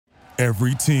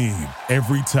Every team,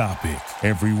 every topic,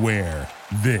 everywhere.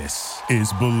 This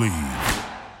is Believe.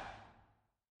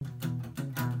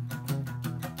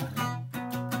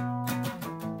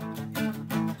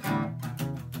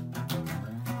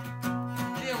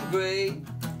 Jim Gray.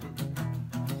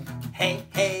 Hey,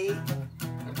 hey.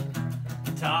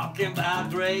 Talking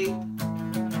about Gray.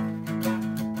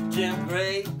 Jim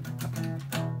Gray.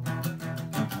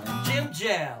 Jim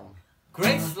Jam.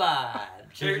 Gray Slide.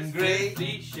 Jim Gray.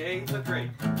 50 Shades of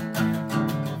Gray.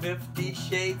 50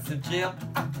 Shades of Jim.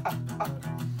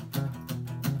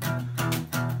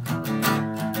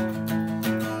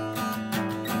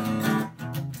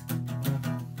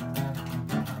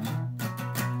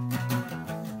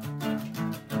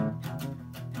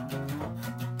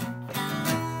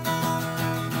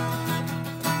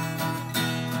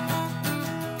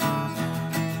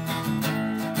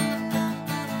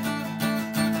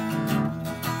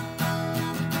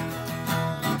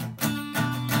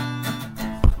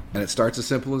 And it starts as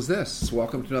simple as this.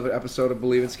 Welcome to another episode of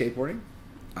Believe in Skateboarding.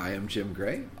 I am Jim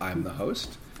Gray. I'm the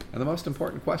host. And the most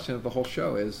important question of the whole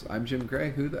show is, I'm Jim Gray.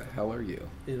 Who the hell are you?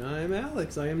 And I'm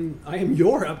Alex. I am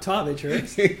your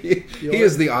optometrist. He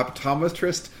is the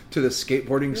optometrist to the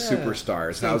Skateboarding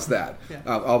Superstars. How's that? Yeah.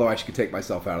 Although I should take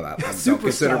myself out of that. I don't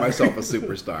consider myself a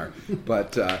superstar.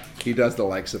 But he does the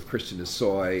likes of Christian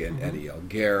Hosoi and Eddie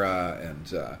Elguera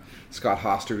and Scott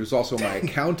Hostert, who's also my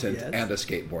accountant and a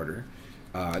skateboarder.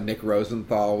 Nick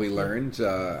Rosenthal, we learned.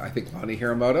 I think Lonnie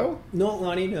Hiramoto. Not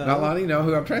Lonnie, no. Not Lonnie, no.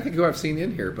 Who I'm trying to think who I've seen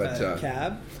in here, but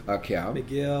Cab,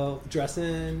 McGill,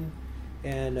 Dressen,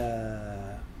 and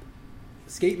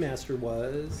SkateMaster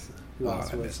was. Who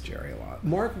else I was? miss Jerry a lot.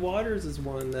 Mark Waters is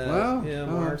one that. Well,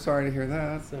 Mark. I'm sorry to hear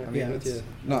that. So, I mean, me it's too.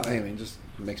 not. I mean, just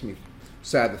makes me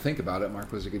sad to think about it.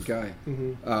 Mark was a good guy.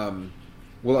 Mm-hmm.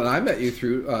 Well, and I met you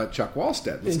through Chuck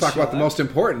Walstead. Let's And talk about Chuck. the most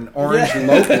important Orange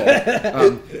local.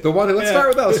 The one. Let's start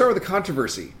with that. Let's start with the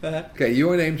controversy. Okay,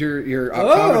 you named your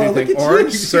optometry look thing at you.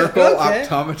 Orange Circle Okay.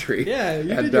 Optometry. Yeah,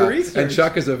 you and, did your research. And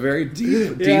Chuck is a very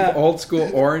deep, Yeah. old school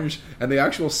orange, and the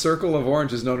actual circle of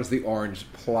orange is known as the Orange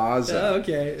Plaza.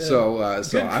 Okay. So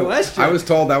Good question. I was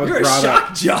told that was You're brought a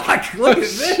up. shock jock. Look at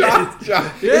this. Shock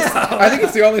jock. Yeah. I think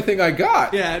it's the only thing I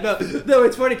got. Yeah, no,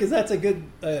 it's funny because that's a good,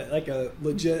 like a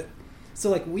legit. So,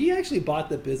 like, we actually bought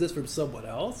the business from someone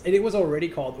else, and it was already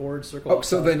called Orange Circle. Oh,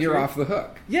 so then you're off the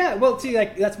hook. Yeah, well, see,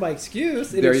 like, that's my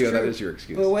excuse. There you go. That is your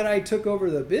excuse. But when I took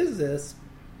over the business,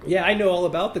 yeah, I know all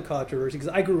about the controversy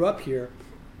because I grew up here,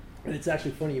 and it's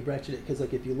actually funny you mentioned it because,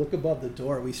 like, if you look above the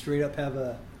door, we straight up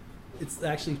have it's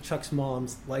actually Chuck's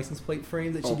mom's license plate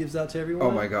frame that she gives out to everyone. Oh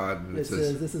my God! It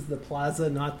says, "This is the plaza,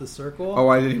 not the circle." Oh,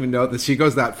 I didn't even know that she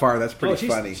goes that far. That's pretty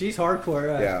funny. She's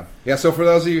hardcore. Yeah. So for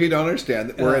those of you who don't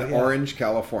understand, we're in yeah. Orange,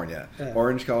 California. Yeah.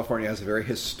 Orange, California has a very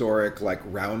historic, like,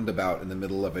 roundabout in the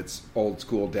middle of its old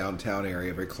school downtown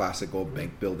area, very classic old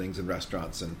bank buildings and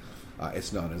restaurants, and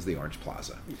it's known as the Orange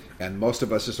Plaza. And most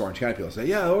of us, just Orange County people, say,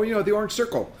 the Orange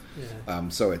Circle. Yeah.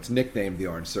 So it's nicknamed the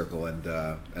Orange Circle,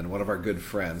 and one of our good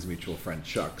friends, mutual friend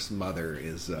Chuck's mother,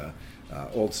 is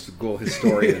old school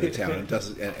historian in the town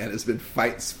and has been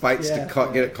fights to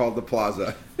get it called the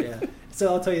Plaza. Yeah.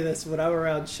 So I'll tell you this: when I'm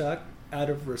around Chuck, out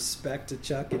of respect to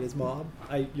Chuck and his mom,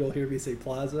 you'll hear me say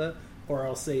Plaza, or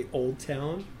I'll say Old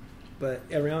Town. But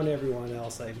around everyone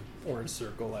else, I'm Orange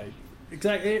Circle.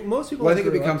 Exactly. Most people. Well, I think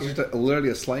it becomes just literally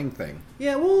a slang thing.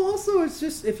 Yeah. Well, also it's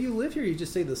just if you live here, you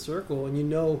just say the circle, and you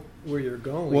know where you're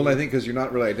going. Well, I think because you're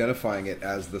not really identifying it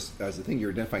as the thing,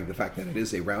 you're identifying the fact that it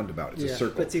is a roundabout. It's a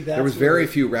circle. But see, there was very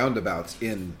few roundabouts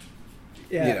in,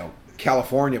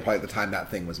 California probably at the time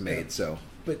that thing was made. So.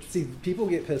 But see, people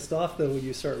get pissed off though when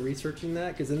you start researching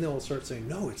that because then they'll start saying,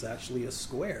 "No, it's actually a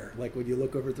square." Like when you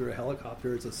look over through a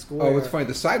helicopter, it's a square. Oh, it's funny.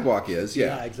 The sidewalk is,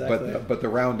 Yeah, exactly. But the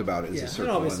roundabout is a circle.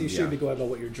 And obviously, you should be going by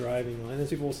what you're driving on. And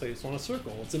people will say it's not a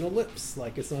circle; it's an ellipse.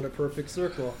 Like it's not a perfect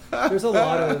circle. There's a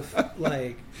lot of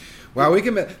like. Wow,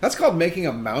 that's called making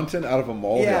a mountain out of a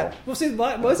molehill. Yeah. Well, see,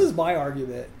 this is my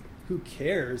argument. Who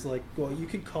cares? Like, well, you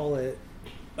could call it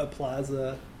a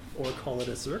plaza or call it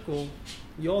a circle.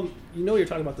 You know you're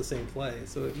talking about the same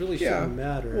place, so it really shouldn't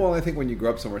matter. Well, I think when you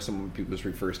grow up somewhere, people just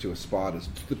refers to a spot as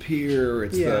the pier.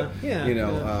 It's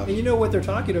and you know what they're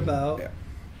talking about,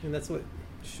 and that's what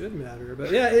should matter.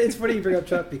 But yeah, it's funny you bring up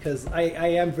Chuck because I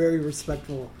am very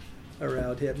respectful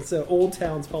around him. So Old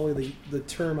Town's probably the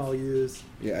term I'll use.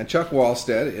 Yeah, and Chuck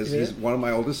Walstead he's one of my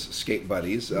oldest skate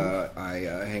buddies.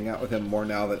 I hang out with him more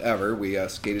now than ever. We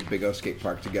skated Big O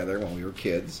Skatepark together when we were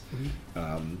kids.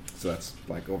 So that's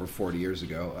like over 40 years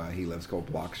ago. He lives a couple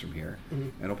blocks from here.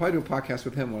 And I'll probably do a podcast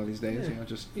with him one of these days. Yeah,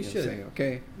 Just should. say,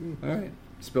 okay, all right.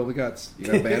 Spill the guts. You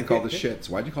got a band called the Shits.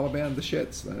 Why'd you call a band the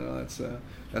Shits? I know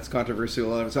that's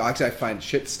controversial. So actually, I find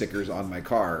shit stickers on my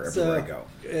car everywhere I go.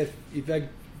 If I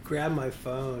grab my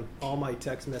phone, all my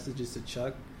text messages to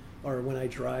Chuck, or when I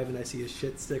drive and I see a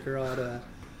shit sticker on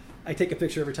I take a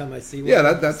picture every time I see one.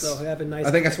 Yeah, that's. So have a nice.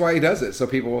 I think that's why he does it, so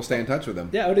people will stay in touch with him.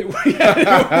 Yeah, it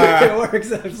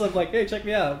works. I'm just like, hey, check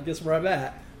me out. Guess where I'm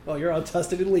at? Oh, you're on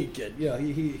Tusted and Leakin. Yeah,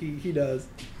 he does.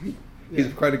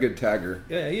 He's quite a good tagger.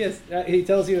 Yeah, he is. He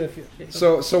tells you if.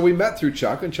 So we met through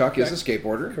Chuck, and Chuck is a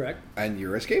skateboarder. Correct. And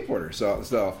you're a skateboarder.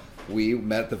 So we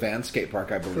met at the Vans HB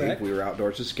Skatepark, I believe. Correct. We were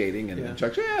outdoors just skating, and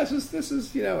Chuck said, "Yeah, this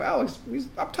is Alex. He's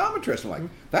optometrist." I'm like,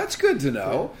 "That's good to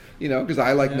know." Because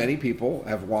I, like many people,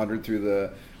 have wandered through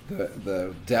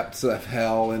the depths of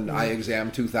hell and Eye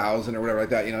Exam 2000 or whatever like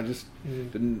that. Just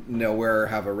didn't know where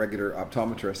have a regular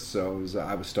optometrist. So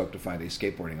I was stoked to find a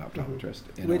skateboarding optometrist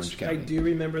in Orange County. I do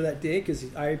remember that day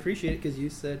because I appreciate it because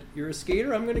you said, "You're a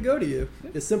skater. I'm going to go to you."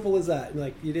 As simple as that.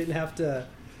 Like you didn't have to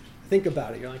think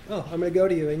about it. You're like, "Oh, I'm going to go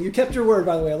to you," and you kept your word.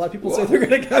 By the way, a lot of people say they're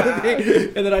going to go to me,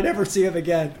 and then I never see him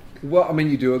again. Well, I mean,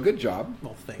 you do a good job.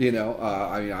 Well, thank you.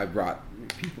 I brought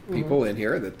people in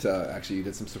here that actually you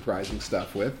did some surprising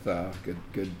stuff with.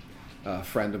 Good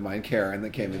friend of mine, Karen,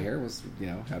 that came in here was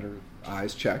had her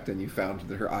eyes checked, and you found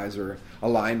that her eyes were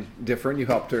aligned different. You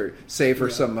helped her save her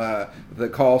some the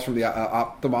calls from the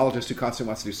ophthalmologist who constantly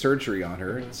wants to do surgery on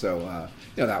her. So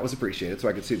that was appreciated. So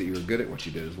I could see that you were good at what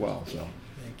you did as well. So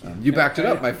you backed it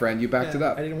up, my friend. You backed it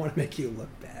up. I didn't want to make you look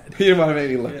bad. You didn't want to make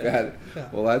me look bad. Yeah.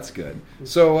 Well, that's good.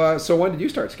 So when did you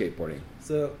start skateboarding?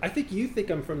 So I think you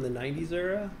think I'm from the 90s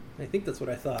era. I think that's what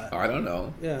I thought. I don't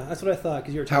know. Yeah, that's what I thought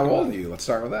because you were talking about... How old are you? Let's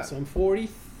start with that. So I'm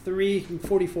 43, I'm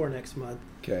 44 next month.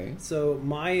 Okay. So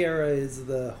my era is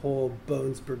the whole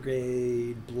Bones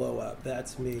Brigade blow up.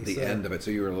 That's me. The end of it.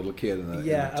 So you were a little kid in the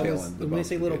tail end of the when I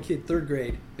say little kid, third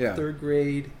grade. Yeah. Third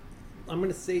grade. I'm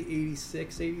going to say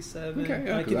 86, 87. Okay,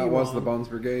 yeah, because that was wrong. The Bones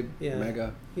Brigade. Yeah.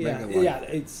 Mega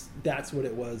that's what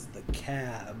it was. The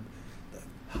Cab,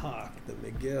 the Hawk, the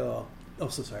McGill. Oh,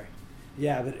 so sorry.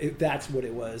 Yeah, but that's what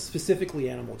it was. Specifically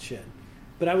Animal Chin.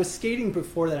 But I was skating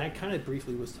before that. I kind of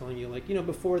briefly was telling you,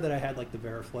 before that I had the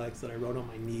Veriflex that I rode on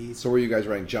my knees. So were you guys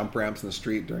riding jump ramps in the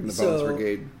street during the Bones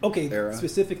Brigade era?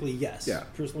 Specifically, yes. Yeah.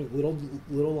 Personally,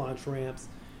 little launch ramps.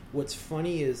 What's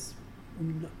funny is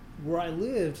where I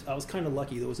lived, I was kind of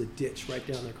lucky. There was a ditch right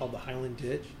down there called the Highland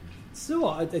Ditch. Still,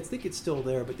 I think it's still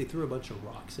there, but they threw a bunch of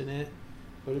rocks in it.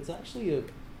 But it's actually a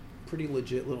pretty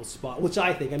legit little spot, which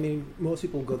I think. I mean, most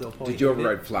people go there. Did you ever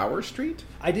ride Flower Street?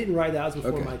 I didn't ride that. That was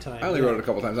before my time. I only rode it a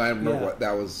couple times. I remember what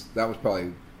that was. That was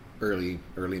probably early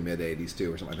mid '80s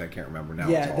too, or something like that. I can't remember now.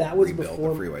 Yeah, it's all that was rebuilt. before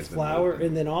the freeway's Flower,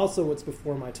 and then also what's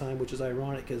before my time, which is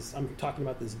ironic because I'm talking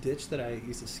about this ditch that I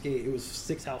used to skate. It was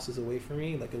 6 houses away from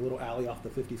me, like a little alley off the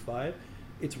 55.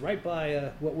 It's right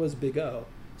by what was Big O.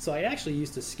 So I actually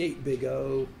used to skate Big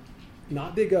O,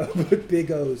 not Big O, but Big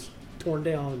O's torn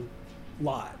down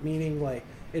lot, meaning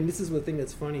and this is the thing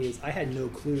that's funny is I had no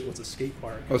clue it was a skate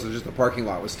park. Oh, so just the parking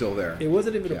lot was still there. It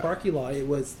wasn't even a parking lot. It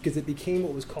was because it became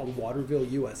what was called Waterville,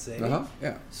 USA.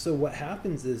 Yeah. So what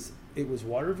happens is it was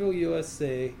Waterville,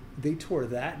 USA. They tore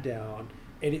that down,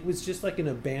 and it was just like an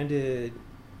abandoned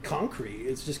concrete.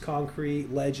 It's just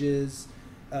concrete, ledges,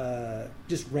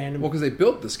 just random. Well, because they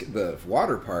built the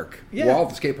water park while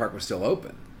the skate park was still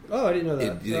open. Oh, I didn't know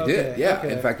that. They did, yeah.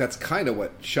 Okay. In fact, that's kind of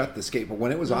what shut the skate park.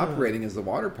 When it was operating as the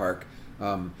water park,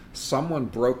 someone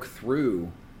broke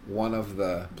through one of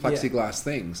the plexiglass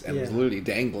things and was literally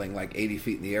dangling 80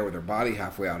 feet in the air with her body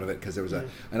halfway out of it because there was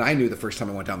and I knew the first time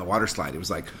I went down the water slide, it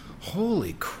was like,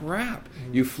 holy crap.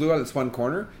 You flew out of this one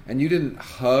corner and you didn't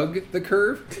hug the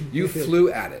curve, you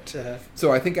flew at it.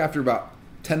 So I think after about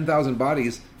 10,000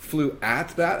 bodies flew at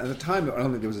that. At the time, I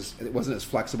don't think it wasn't as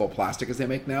flexible plastic as they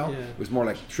make now. Yeah. It was more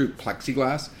like true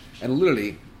plexiglass. And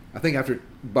literally, I think after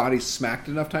bodies smacked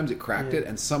it enough times, it cracked it,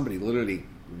 and somebody literally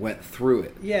went through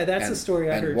it. Yeah, that's the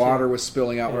story I heard. And water was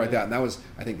spilling out like that. And that was,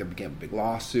 I think, that became a big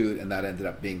lawsuit, and that ended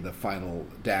up being the final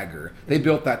dagger. They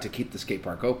built that to keep the skate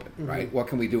park open, right? What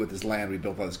can we do with this land? We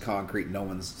built all this concrete. No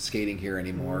one's skating here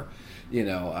anymore,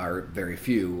 or very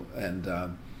few.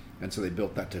 And so they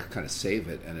built that to kind of save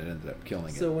it, and it ended up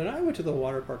killing it. So when I went to the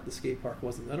water park, the skate park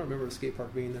wasn't... I don't remember the skate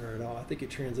park being there at all. I think it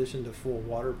transitioned to full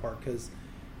water park because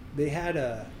they had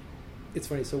a... It's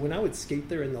funny. So when I would skate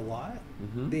there in the lot,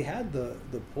 they had the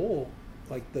pole,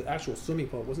 like the actual swimming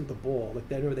pool. It wasn't the bowl.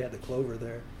 I remember they had the clover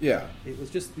there. Yeah. It was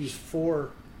just these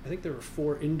 4... I think there were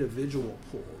 4 individual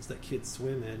pools that kids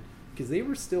swim in because they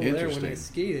were still there when I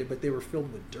skated, but they were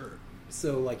filled with dirt.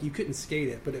 So you couldn't skate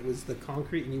it, but it was the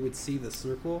concrete, and you would see the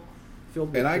circle filled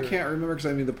with And I dirt. can't remember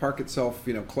because the park itself,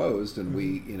 closed, and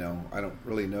we, I don't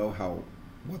really know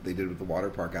what they did with the water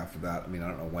park after that. I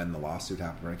don't know when the lawsuit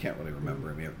happened, but I can't really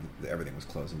remember. Everything was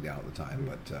closing down at the time,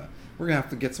 but we're gonna have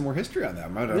to get some more history on that.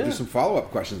 I'm gonna do some follow-up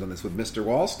questions on this with Mr.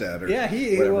 Walstead or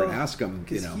whatever, and ask him.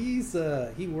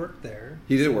 He worked there.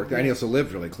 He did work there, and he also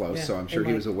lived really close, Yeah. so I'm sure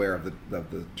he was aware of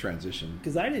the transition.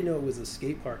 Because I didn't know it was a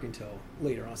skate park until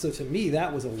later on. So to me,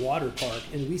 that was a water park,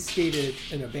 and we skated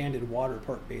an abandoned water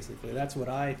park. Basically, that's what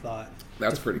I thought.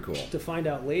 That's pretty cool. To find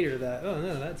out later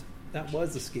that that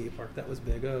was the skate park. That was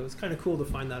big. Oh, it was kind of cool to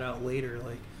find that out later.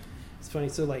 Like, it's funny.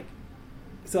 So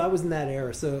I was in that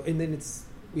era. So, and then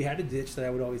we had a ditch that I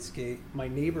would always skate. My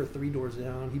neighbor 3 doors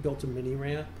down, he built a mini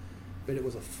ramp, but it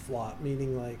was a flop,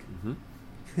 meaning like,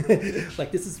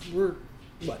 like we're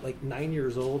 9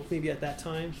 years old maybe at that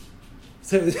time.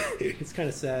 So it's kind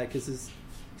of sad because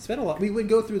spent a lot. We would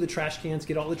go through the trash cans,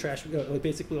 get all the trash,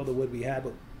 basically all the wood we had,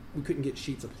 but we couldn't get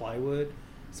sheets of plywood.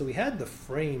 So we had the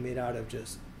frame made out of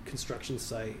just construction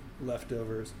site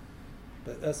leftovers,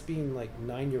 but us being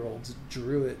 9-year-olds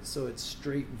drew it so it's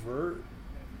straight vert,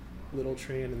 little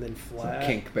tran, and then flat. Some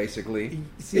kink, basically.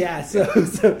 Yeah, so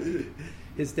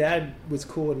his dad was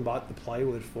cool and bought the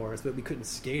plywood for us, but we couldn't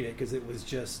skate it because it was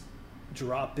just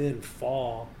drop in,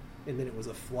 fall, and then it was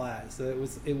a flat, so it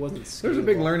wasn't skatable. There's a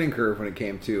big learning curve when it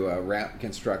came to ramp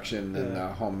construction and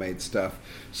homemade stuff.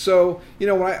 So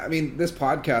this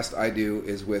podcast I do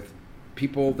is with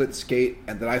people that skate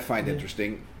and that I find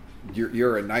interesting.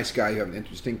 You're a nice guy. You have an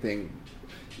interesting thing,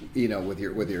 with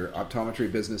your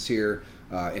optometry business here.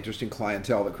 Interesting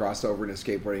clientele that crossed over into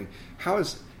skateboarding. How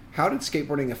did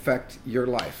skateboarding affect your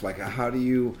life? How do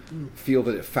you feel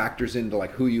that it factors into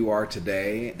who you are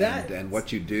today and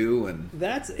what you do? And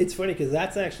it's funny because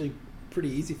that's actually pretty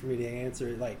easy for me to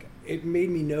answer. It made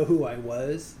me know who I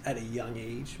was at a young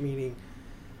age, meaning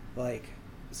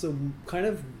so kind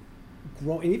of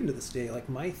growing, and even to this day,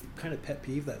 my kind of pet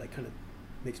peeve that kind of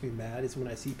makes me mad is when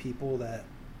I see people that,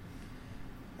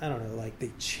 I don't know,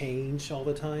 they change all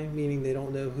the time, meaning they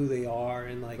don't know who they are,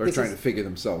 and they're trying to figure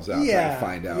themselves out, trying to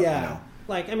find out. Yeah,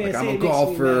 I'm a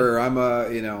golfer. I'm a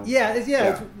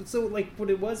So what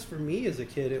it was for me as a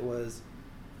kid, it was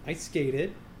I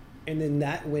skated, and then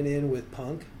that went in with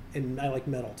punk, and I like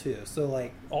metal too.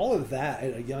 So all of that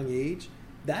at a young age,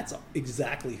 that's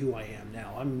exactly who I am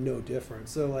now. I'm no different.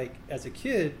 So as a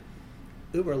kid,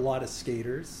 there were a lot of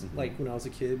skaters. When I was a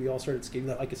kid, we all started skating.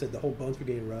 Like I said, the whole Bones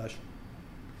Brigade rush.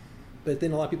 But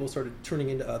then a lot of people started turning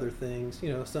into other things.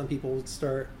 Some people would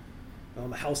start.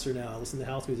 I'm a houser now. I listen to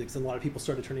house music. So a lot of people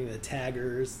started turning into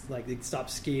taggers. They stopped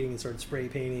skating and started spray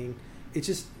painting. It's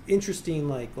just interesting.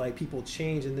 Like people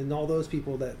change, and then all those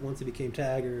people that once they became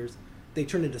taggers, they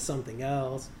turned into something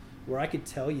else. Where I could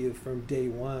tell you from day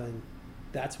one,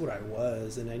 that's what I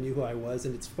was, and I knew who I was.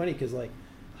 And it's funny because I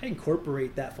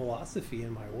incorporate that philosophy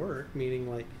in my work,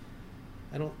 meaning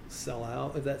I don't sell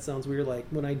out, if that sounds weird.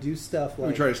 When I do stuff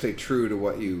you try to stay true to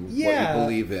what you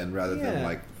believe in rather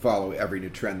than follow every new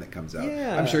trend that comes out.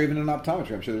 I'm sure even in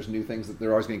optometry, I'm sure there's new things that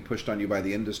they're always getting pushed on you by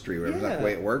the industry, whatever. That's the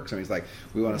way it works. It's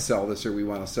we want to sell this or we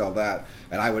want to sell that,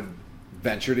 and I would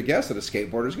venture to guess that a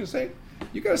skateboarder is going to say,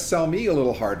 you got to sell me a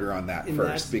little harder on that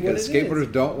first, because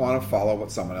skateboarders don't want to follow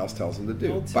what someone else tells them to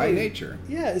do by nature.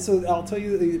 Yeah, so I'll tell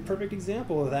you the perfect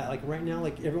example of that. Right now,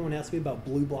 everyone asks me about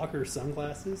blue blocker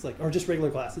sunglasses, or just regular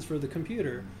glasses for the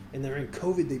computer. And during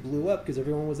COVID, they blew up because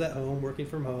everyone was at home, working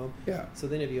from home. Yeah. So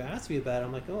then if you ask me about it,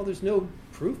 I'm there's no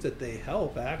proof that they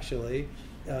help, actually.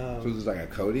 So this is a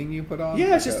coating you put on?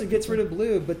 Yeah, it's just it gets rid of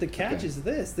blue. But the catch is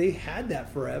this. They had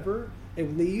that forever.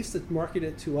 And they used to market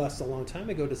it to us a long time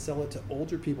ago to sell it to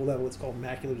older people that have what's called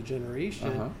macular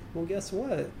degeneration. Well, guess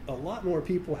what? A lot more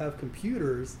people have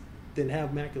computers than have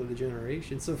macular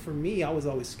degeneration. So for me, I was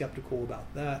always skeptical about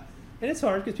that. And it's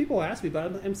hard because people ask me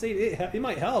about it. I'm saying it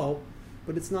might help,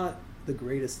 but it's not the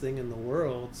greatest thing in the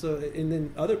world. So, and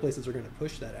then other places are going to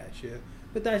push that at you.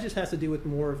 But that just has to do with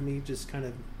more of me just kind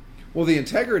of... Well, the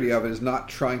integrity of it is not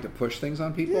trying to push things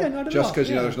on people just because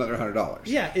there's another $100.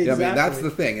 Yeah, exactly. That's the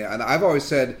thing. And I've always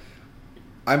said,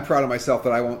 I'm proud of myself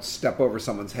that I won't step over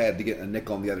someone's head to get a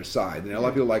nickel on the other side. A lot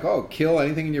of people are kill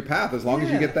anything in your path as long as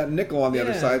you get that nickel on the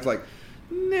other side. It's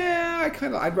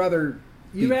nah, I'd rather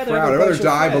be proud. I'd rather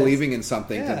die believing in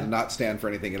something than to not stand for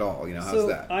anything at all. How's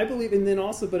that? I believe, and then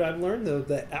also, but I've learned though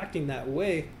that acting that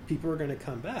way, people are going to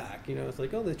come back. It's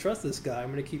they trust this guy.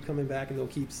 I'm going to keep coming back, and they'll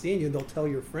keep seeing you. And they'll tell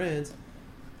your friends,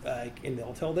 and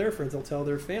they'll tell their friends. They'll tell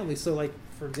their family. So,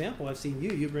 for example, I've seen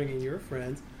you bring in your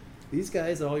friends. These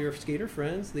guys, all your skater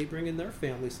friends, they bring in their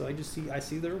families. So I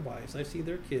see their wives, I see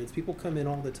their kids. People come in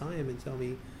all the time and tell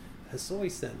me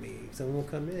Hosoi sent me. Someone will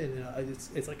come in, and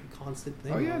it's like a constant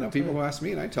thing. Oh yeah, no, people will ask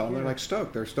me, and I tell them they're like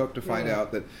stoked. They're stoked to find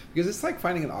out that, because it's like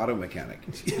finding an auto mechanic.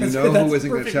 You know who isn't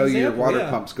going to tell you your water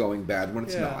pump's going bad when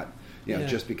it's not. You know,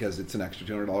 just because it's an extra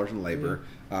 $200 in labor,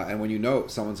 and when you know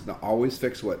someone's going to always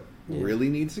fix what really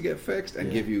needs to get fixed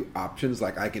and give you options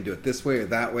like I can do it this way or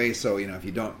that way. So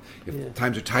if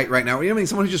times are tight right now,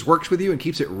 someone who just works with you and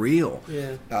keeps it real.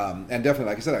 And definitely,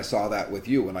 like I said, I saw that with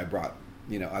you when I brought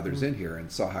others in here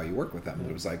and saw how you work with them.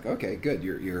 It was like, okay, good,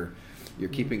 you're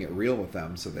keeping it real with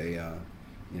them, so they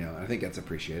I think that's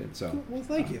appreciated. So well,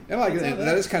 thank you. And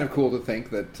that is kind of cool to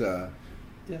think that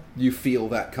you feel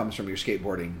that comes from your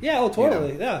skateboarding. Yeah, oh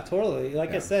totally. Yeah, totally.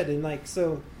 Like I said, and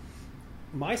so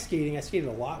my skating, I skated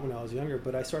a lot when I was younger,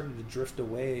 but I started to drift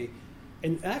away.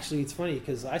 And actually, it's funny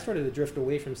because I started to drift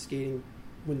away from skating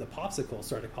when the popsicles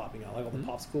started popping out, like all the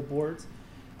popsicle boards.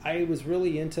 I was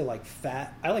really into like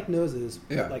fat. I like noses,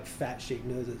 but like fat shaped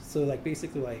noses. So like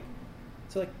basically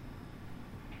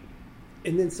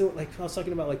and then I was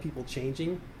talking about like people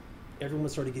changing. Everyone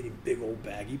started getting big old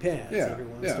baggy pants.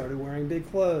 Everyone started wearing big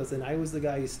clothes, and I was the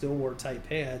guy who still wore tight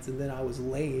pants. And then I was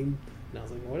lame. And I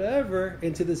was like, whatever.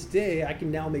 And to this day, I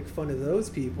can now make fun of those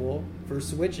people for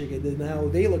switching, and then now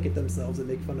they look at themselves and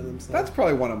make fun of themselves. That's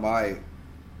probably one of my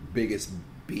biggest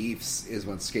beefs is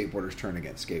when skateboarders turn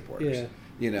against skateboarders.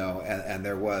 And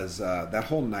there was that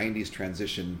whole 90s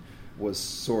transition was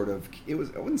sort of, I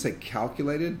wouldn't say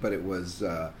calculated, but it was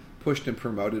pushed and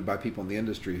promoted by people in the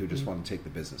industry who just wanted to take the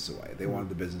business away. They wanted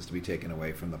the business to be taken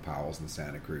away from the Powells and the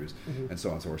Santa Cruz and so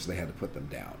on and so forth, so they had to put them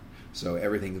down. So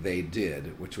everything they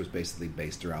did, which was basically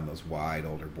based around those wide,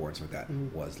 older boards like that,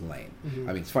 was lame.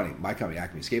 I mean, it's funny. My company,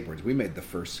 Acme Skateboards, we made the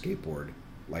first skateboard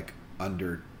like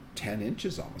under 10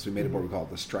 inches almost. We made a board we called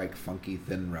the Strike Funky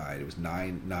Thin Ride. It was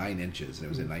 9 inches, and it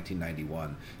was in 1991.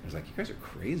 It was like, you guys are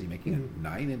crazy making a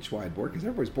 9-inch wide board, because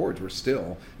everybody's boards were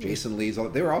still Jason Lee's.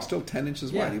 They were all still 10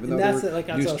 inches wide, even though they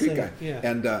were new street guy.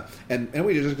 And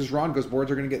we did just because Ron goes,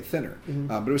 boards are going to get thinner,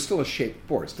 but it was still a shaped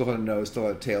board. Still had a nose, still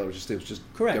had a tail. It was just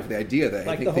correct. The idea that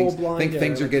like I think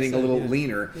things are getting a little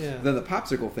leaner. Then the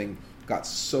popsicle thing got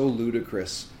so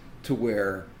ludicrous to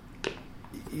where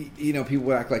people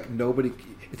would act like nobody.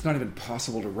 It's not even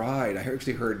possible to ride. I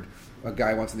actually heard a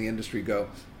guy once in the industry go,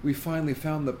 "We finally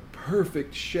found the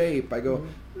perfect shape." I go,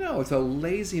 "No, it's a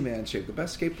lazy man shape. The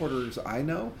best skateboarders I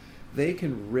know, they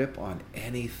can rip on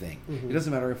anything. It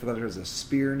doesn't matter if there's a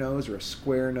spear nose or a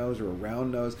square nose or a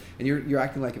round nose, and you're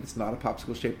acting like if it's not a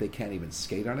popsicle shape, they can't even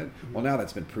skate on it." Well, now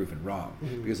that's been proven wrong,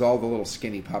 because all the little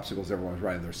skinny popsicles everyone was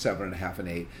riding, they're 7.5 and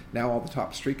 8. Now all the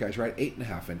top street guys ride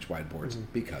 8.5-inch wide boards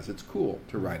because it's cool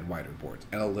to ride wider boards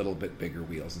and a little bit bigger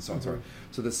wheels and so on and so forth.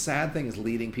 So the sad thing is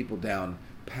leading people down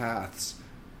paths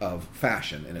of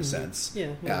fashion in a sense,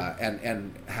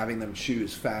 and having them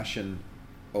choose fashion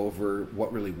over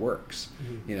what really works.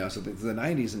 So the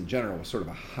 90s in general was sort of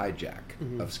a hijack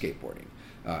of skateboarding,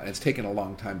 and it's taken a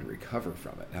long time to recover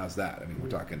from it. How's that? I mean, we're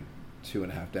talking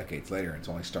 2.5 decades later, and it's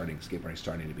only skateboarding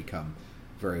starting to become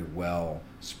very well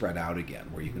spread out again,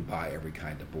 where you can buy every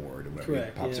kind of board or whatever.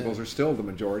 Correct, Popsicles are still the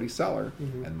majority seller,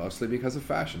 and mostly because of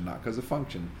fashion, not because of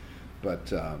function.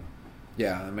 But I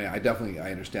mean,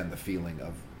 I understand the feeling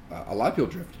of a lot of people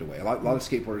drifted away. A lot of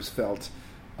skateboarders felt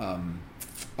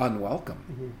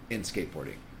unwelcome in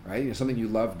skateboarding, right? Something you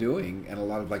love doing, and a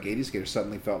lot of like 80s skaters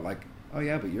suddenly felt like, oh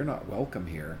yeah, but you're not welcome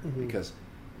here because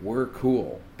we're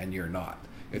cool and you're not.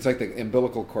 It's like the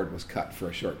umbilical cord was cut for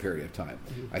a short period of time.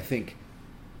 I think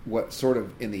what sort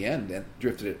of in the end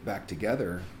drifted it back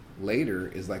together later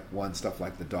is like stuff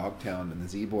like the Dogtown and the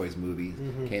Z-Boys movie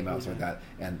came out, something like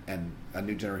that, and a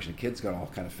new generation of kids got all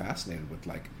kind of fascinated with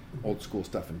like old school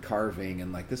stuff and carving,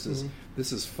 and like this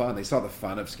is fun. They saw the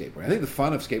fun of skateboarding. I think the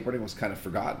fun of skateboarding was kind of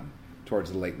forgotten towards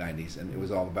the late 90s, and it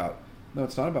was all about, no,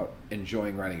 it's not about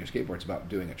enjoying riding your skateboard, it's about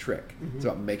doing a trick. It's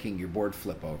about making your board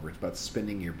flip over. It's about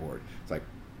spinning your board. It's like,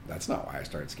 that's not why I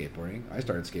started skateboarding. I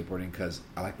started skateboarding because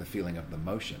I like the feeling of the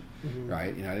motion, right?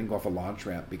 I didn't go off a launch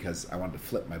ramp because I wanted to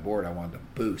flip my board. I wanted to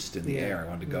boost in the air. I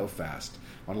wanted to go fast.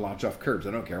 I wanted to launch off curbs.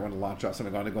 I don't care. I wanted to launch off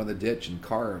something. I wanted to go in the ditch and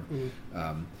carve.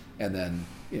 And then,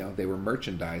 they were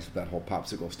merchandised with that whole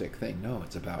popsicle stick thing. No,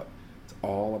 it's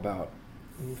all about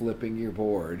flipping your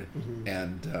board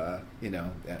and,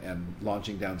 and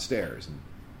launching downstairs. And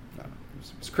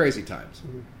it's crazy times.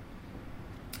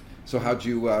 So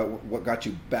what got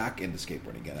you back into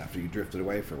skateboarding again after you drifted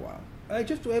away for a while?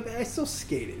 I still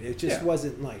skated. It just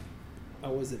wasn't like, I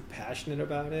wasn't passionate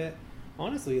about it.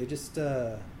 Honestly, I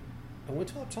went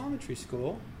to optometry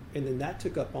school, and then that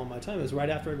took up all my time. It was right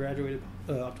after I graduated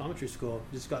optometry school.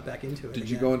 Just got back into it. Did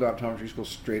you go into optometry school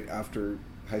straight after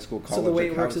high school, college? So the way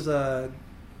it works is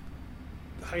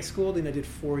high school, then I did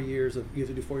 4 years of, you have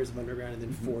to do 4 years of undergrad and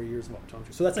then 4 years of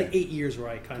optometry. So that's like 8 years where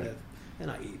I kind of, and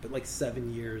not 8, but like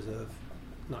 7 years of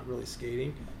not really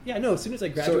skating. Yeah, no, as soon as I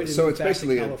graduated, so it's back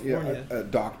basically to California, a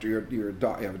doctor. You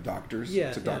have a doctor's. Yeah,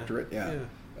 it's a doctorate. Yeah.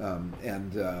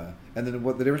 And then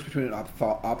what the difference between an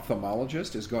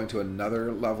ophthalmologist is going to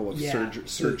another level of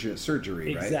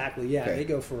surgery, right? Exactly. Yeah, okay. they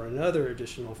go for another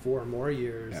additional 4 more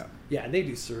years. Yeah, and they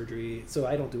do surgery. So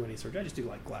I don't do any surgery. I just do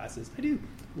like glasses. I do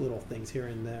little things here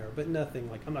and there, but nothing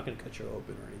like I'm not going to cut you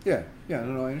open or anything. Yeah.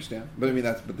 No, I understand. But I mean,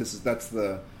 that's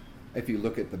the. If you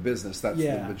look at the business, that's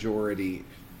the majority.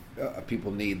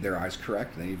 People need their eyes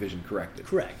correct and they need vision corrected.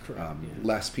 Correct.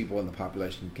 Less people in the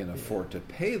population can afford to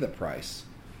pay the price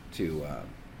to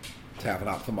have an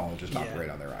ophthalmologist operate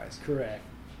on their eyes. Correct.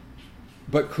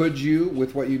 But could you,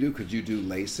 with what you do, could you do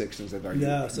LASIK? Things like that?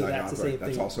 No, so that's the same thing.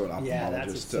 That's also an ophthalmologist.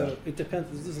 Yeah, so it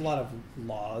depends. There's a lot of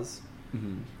laws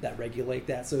that regulate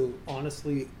that. So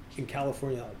honestly, in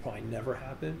California, that will probably never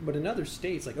happen. But in other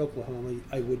states, like Oklahoma,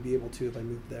 I would be able to if I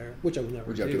moved there, which I would never do.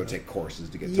 Would you have to go take courses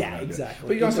to get to exactly.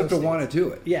 But you also have to want to do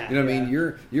it. Yeah. You know what I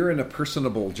mean? You're in a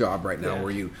personable job right now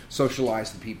where you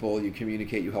socialize with people, you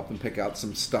communicate, you help them pick out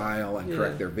some style and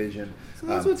correct their vision. So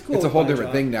that's what's cool. It's a whole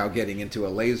different thing now getting into a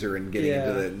laser and getting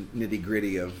into the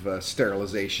nitty-gritty of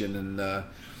sterilization and,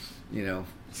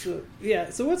 So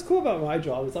what's cool about my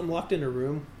job is I'm locked in a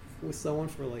room with someone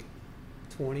for like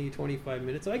 20-25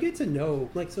 minutes, so I get to know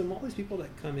all these people that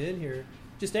come in here,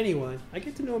 just anyone, I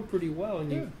get to know them pretty well,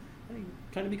 and you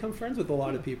kind of become friends with a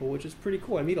lot of people, which is pretty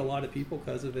cool. I meet a lot of people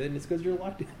because of it, and it's because you're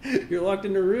locked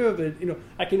in a room, and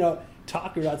I can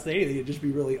talk or not say anything, it'd just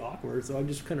be really awkward. So I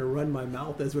just kind of run my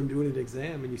mouth as I'm doing an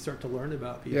exam, and you start to learn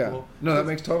about people. Yeah, no, that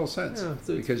makes total sense.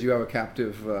 So because you have a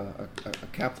captive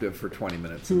for 20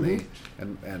 minutes,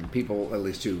 and people at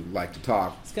least who like to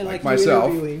talk, it's kind of like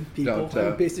myself, interviewing people.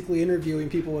 I'm basically interviewing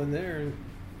people in there, and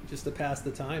just to pass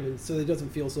the time, and so it doesn't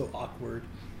feel so awkward.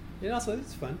 Yeah, so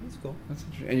it's fun. It's cool. That's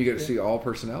interesting. And you get to see all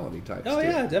personality types. Oh, too.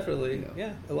 yeah, definitely.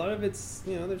 Yeah, a lot of it's,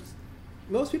 there's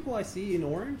most people I see in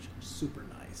Orange are super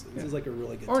nice. This is like a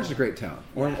really good Orange town. is a great town.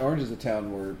 Orange is a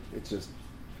town where it's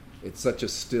such a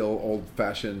still,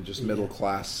 old-fashioned, just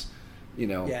middle-class,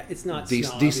 it's not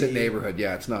decent neighborhood.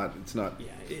 Yeah, it's not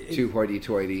too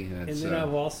hoity-toity. And then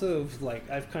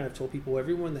I've kind of told people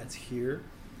everyone that's here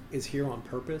is here on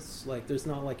purpose. Like, there's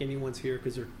not like anyone's here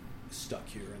because they're stuck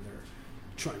here and they're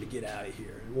trying to get out of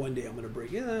here, and one day I'm going to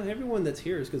break. Everyone that's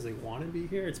here is because they want to be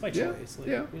here. It's by choice.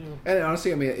 And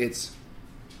honestly, I mean, it's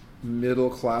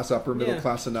middle class, upper middle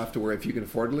class enough to where if you can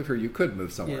afford to live here, you could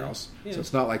move somewhere else. So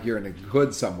it's not like you're in a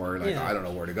hood somewhere. Like I don't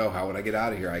know where to go. How would I get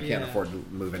out of here? I can't afford to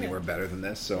move anywhere better than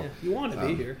this. So you want to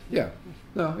be here. Yeah,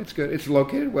 no, it's good. It's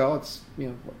located well. It's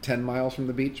 10 miles from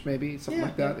the beach, maybe something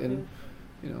like that.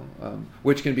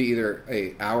 Which can be either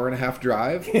an hour and a half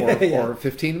drive or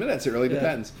 15 minutes. It really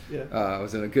depends. I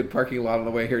was in a good parking lot on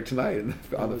the way here tonight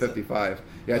on the 55.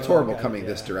 Yeah, it's horrible coming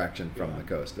this direction from the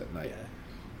coast at night.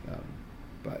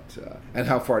 And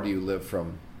how far do you live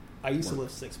from? I used to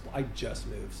live 6 blocks. I just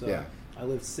moved, so I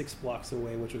lived 6 blocks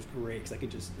away, which was great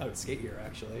because I would skate here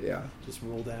actually. Yeah, just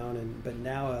roll down but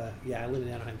now I live in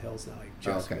Anaheim Hills now. I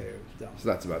just moved. So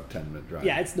that's about a 10-minute drive.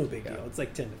 Yeah, it's no big deal. It's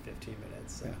like 10 to 15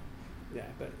 minutes. So. Yeah,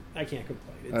 but I can't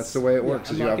complain. That's the way it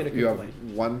works. You have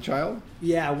one child?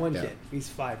 Yeah, one kid. He's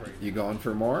 5 right now. You going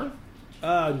for more?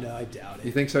 Oh, no, I doubt it.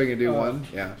 You think so? You can do one?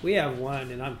 Yeah. We have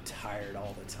one, and I'm tired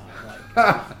all the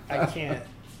time. I can't.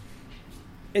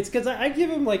 It's because I give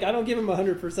him I don't give him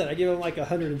 100%. I give him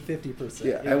 150%.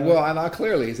 Yeah, and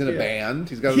clearly he's in a band.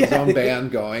 He's got his own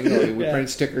band going. We print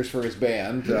stickers for his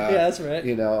band. That's right.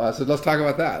 So let's talk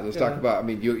about that. Let's talk about. I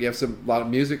mean, you have a lot of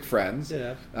music friends.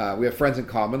 Yeah. We have friends in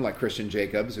common like Christian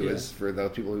Jacobs, who is, for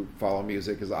those people who follow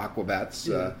music, is Aquabats.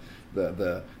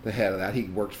 The head of that. He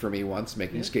worked for me once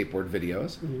making skateboard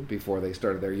videos before they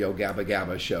started their Yo Gabba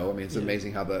Gabba show. I mean, it's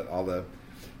amazing how all the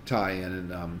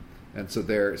tie-in and so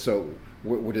they're so.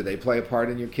 Did they play a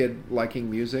part in your kid liking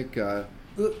music?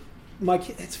 My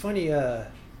kid, it's funny.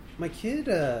 My kid,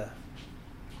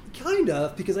 kind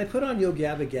of, because I put on Yo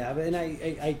Gabba Gabba, and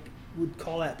I would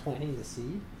call that planting the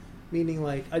seed, meaning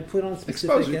I'd put on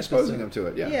specific exposing them to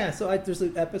it. Yeah. Yeah. So there's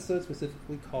an episode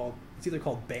specifically it's either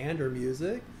called Band or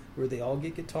Music, where they all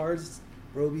get guitars.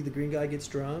 Roby, the green guy, gets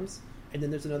drums, and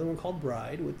then there's another one called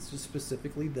Bride, which is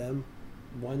specifically them.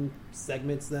 One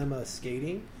segments them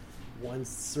skating. One's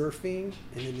surfing,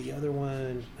 and then the other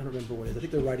one, I don't remember what it is. I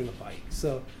think they're riding a bike.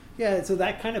 So, so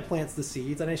that kind of plants the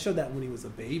seeds. And I showed that when he was a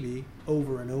baby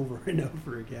over and over and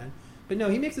over again. But no,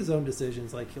 he makes his own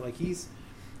decisions.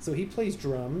 He plays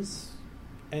drums,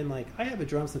 and I have a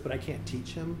drum set, but I can't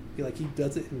teach him. He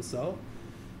does it himself.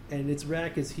 And it's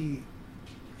rad because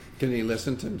Can he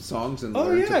listen to songs and Oh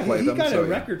learn yeah, to play he them? got So, a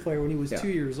record player when he was 2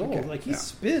 years old. Okay. Like he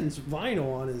spins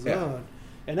vinyl on his own,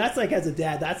 and that's like as a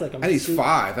dad, that's like And he's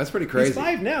 5. That's pretty crazy. He's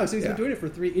 5 now, so he's been doing it for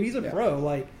 3, and he's a pro.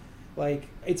 Like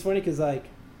it's funny because like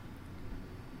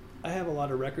I have a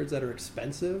lot of records that are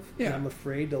expensive, and I'm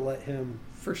afraid to let him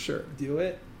for sure do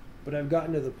it. But I've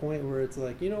gotten to the point where it's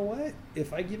like, you know what?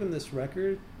 If I give him this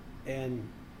record and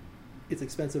it's an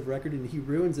expensive record and he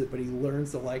ruins it, but he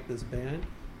learns to like this band,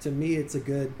 to me it's a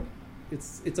good,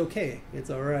 it's okay.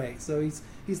 It's all right. So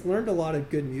he's learned a lot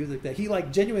of good music that he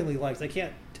like genuinely likes. I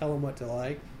can't tell him what to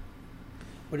like.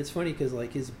 But it's funny because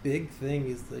like his big thing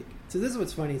is like, so this is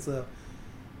what's funny. So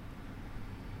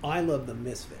I love the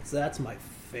Misfits. That's my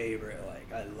favorite.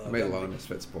 Like I love. I made a lot of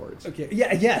Misfits boards. Okay.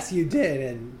 Yeah. Yes, you did,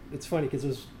 and it's funny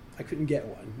because I couldn't get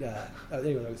one.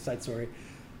 Anyway, that was a side story.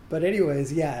 But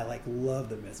anyways, yeah, I like love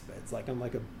the Misfits. Like I'm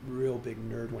like a real big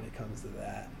nerd when it comes to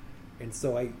that. And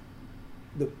so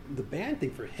the band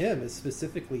thing for him is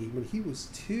specifically when he was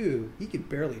 2, he could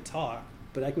barely talk,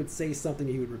 but I could say something,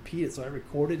 he would repeat it. So I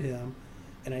recorded him,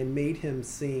 and I made him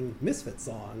sing Misfit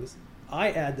songs.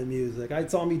 I add the music. I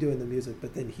saw me doing the music,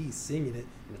 but then he's singing it,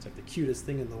 and it's like the cutest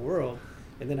thing in the world.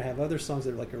 And then I have other songs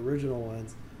that are like original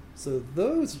ones. So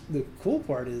the cool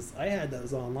part is I had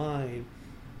those online,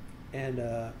 and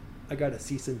I got a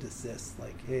cease and desist.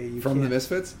 Like, hey, you from can't. the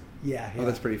Misfits. Yeah. Oh,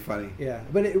 that's pretty funny. Yeah,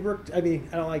 but it worked. I mean,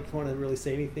 I don't want to really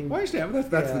say anything. Well, I understand.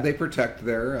 That's they protect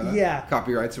their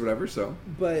copyrights or whatever. So,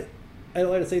 but I don't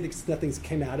like to say that nothing's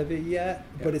came out of it yet.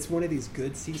 Yeah. But it's one of these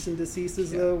good cease and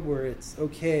desists though, where it's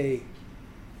okay.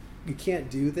 You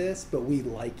can't do this, but we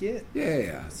like it.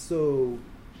 Yeah. So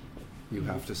you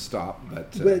have to stop,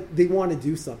 but they want to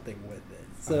do something with it.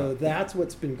 So that's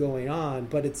what's been going on.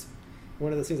 But it's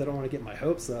one of those things I don't want to get my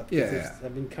hopes up. Yeah.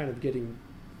 I've been kind of getting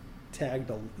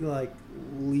tagged, like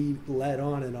led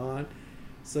on and on.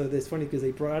 So it's funny because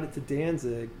they brought it to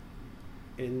Danzig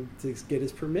and to get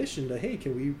his permission to, hey,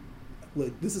 can we?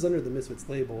 Look, this is under the Misfits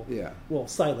label. Yeah. Well,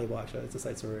 side label actually. It's a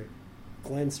side story.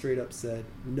 Glenn straight up said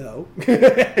no.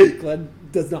 Glenn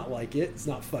does not like it. It's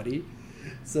not funny.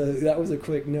 So that was a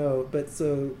quick no. But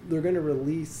so they're going to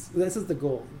release. This is the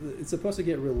goal. It's supposed to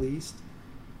get released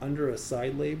under a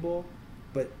side label,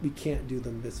 but we can't do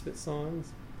the Misfit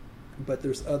songs. But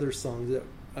there's other songs that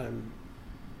I'm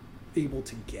able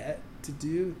to get to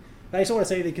do. I just don't want to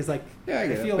say anything because, like,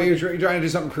 I feel like you're trying to do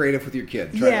something creative with your kid.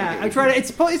 I'm trying to.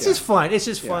 It's just fun. It's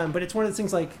just fun. But it's one of the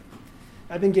things like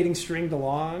I've been getting stringed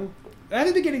along. I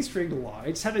haven't been getting stringed along. I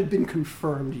just haven't been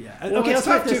confirmed yet. Well, okay, it's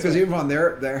tough too because even on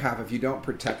their half, if you don't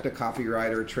protect a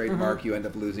copyright or a trademark, you end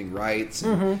up losing rights.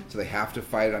 And so they have to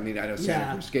fight. I mean, I know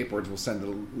Santa Cruz Skateboards will send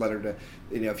a letter to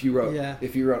if you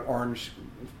wrote Orange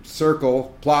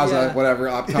Circle Plaza, whatever,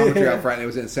 optometry out front, and it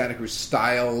was in Santa Cruz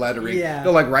style lettering. Yeah.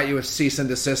 They'll like write you a cease and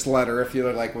desist letter if you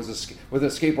like was with a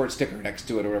skateboard sticker next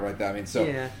to it or whatever like that. I mean,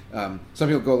 so some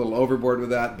people go a little overboard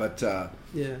with that, but so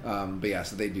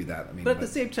they do that. I mean, but at the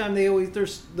same time, they always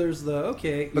there's the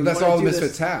okay. But that's all the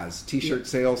Misfits has: T-shirt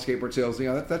sales, skateboard sales.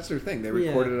 That's their thing. They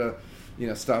recorded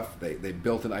stuff. They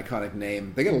built an iconic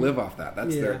name. They got to live off that.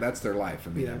 That's their life. I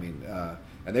mean,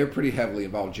 and they were pretty heavily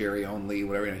involved. Jerry Only,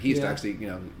 whatever. He used to actually,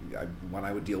 when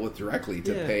I would deal with directly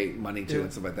to pay money to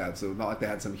and stuff like that. So not like they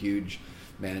had some huge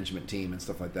management team and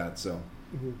stuff like that. So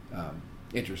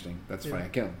interesting. That's funny.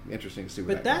 Interesting to see.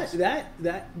 What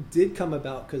that did come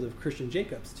about because of Christian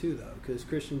Jacobs too, though. Because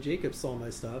Christian Jacobs saw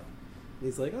my stuff. And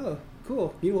he's like, "Oh,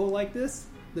 cool. You will like this."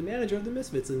 The manager of the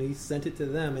Misfits, and he sent it to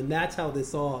them, and that's how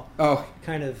this all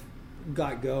kind of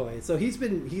got going. So he's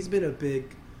been a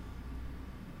big.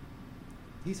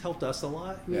 He's helped us a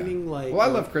lot. Meaning, like, I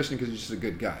love Christian because he's just a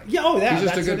good guy. Yeah, he's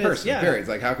just a good person. Yeah. Period. It's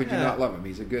like, how could you not love him?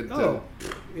 He's a good.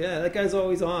 That guy's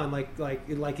always on. Like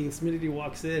as minute he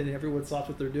walks in, and everyone stops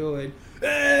what they're doing.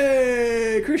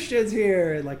 Hey, Christian's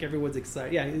here, and like everyone's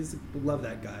excited. Yeah, love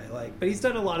that guy. Like, but he's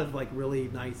done a lot of like really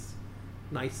nice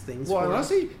things. Well, for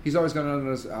honestly, he's always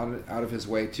gone out of his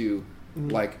way to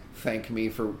like thank me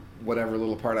for whatever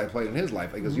little part I played in his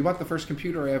life. He goes, "You bought the first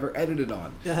computer I ever edited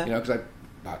on." Because I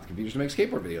bought the computers to make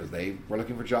skateboard videos. They were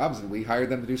looking for jobs, and we hired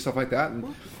them to do stuff like that,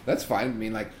 and that's fine. I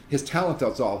mean, like his talent,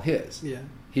 that's all his. Yeah.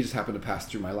 He just happened to pass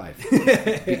through my life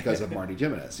because of Marty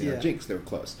Jimenez. Jinx, they were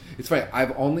close. It's funny.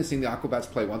 I've only seen the Aquabats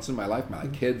play once in my life. My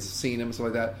kids seen him, stuff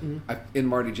like that. In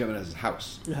Marty Jimenez's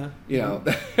house.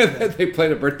 They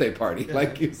played a birthday party,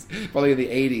 like probably in the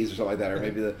 '80s or something like that, or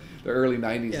maybe the early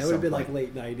 '90s. Yeah, it would have been like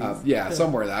late '90s.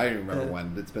 Somewhere. I don't even remember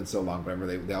when. It's been so long. But I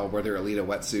remember they all wore their Alita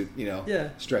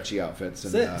wetsuit, stretchy outfits.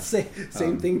 And,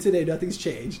 same thing today. Nothing's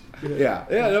changed. No,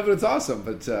 but it's awesome.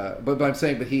 But I'm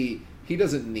saying, he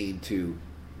doesn't need to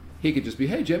he could just be,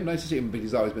 hey Jim, nice to see him. But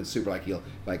he's always been super like, he'll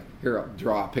like, here, I'll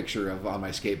draw a picture of on my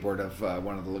skateboard of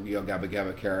one of the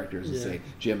Gabba characters and say,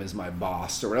 Jim is my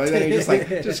boss or whatever. Just like,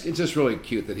 it's just really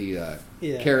cute that he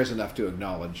cares enough to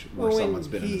acknowledge where someone's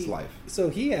been in his life. So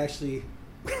he actually,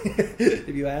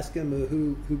 if you ask him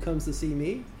who comes to see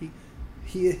me,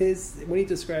 he is, when he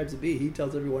describes me, he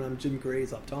tells everyone I'm Jim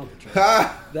Gray's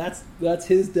optometrist. That's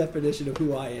his definition of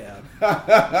who I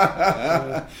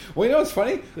am. Well, you know what's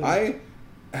funny? I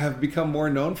have become more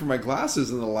known for my glasses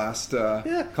in the last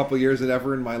couple years than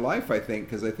ever in my life. I think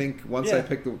because I think once I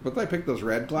picked those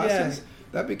red glasses,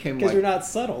 that became because you're not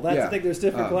subtle. That's the thing. There's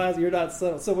different glasses. You're not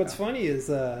subtle. So what's funny is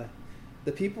the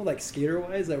people like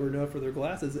skater-wise that were known for their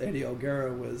glasses. Eddie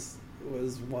Elguera was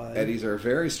one. Eddie's are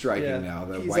very striking now.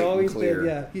 The he's white always and clear.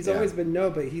 Been, he's always been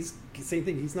known, but he's same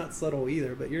thing. He's not subtle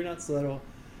either, but you're not subtle.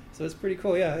 So it's pretty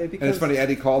cool. Yeah, and it's funny.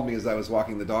 Eddie called me as I was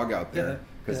walking the dog out there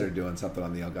because they're doing something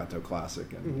on the El Gato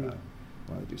Classic, and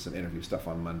want to do some interview stuff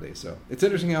on Monday. So it's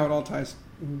interesting how it all ties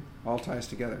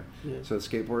together. Yeah. So the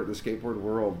skateboard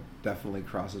world definitely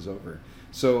crosses over.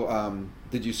 So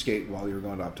did you skate while you were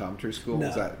going to optometry school?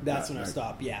 No, that's when I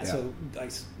stopped. Yeah. So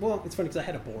it's funny because I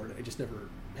had a board. I just never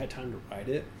had time to ride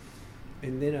it.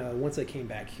 And then once I came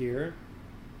back here,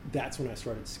 that's when I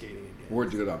started skating again. Where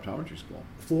did you go to optometry school?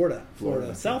 Florida,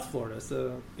 South Florida.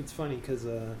 So it's funny because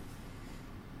there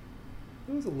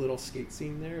was a little skate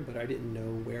scene there, but I didn't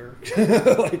know where,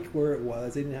 where it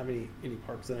was. They didn't have any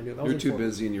parks that I knew. You're too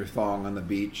busy in your thong on the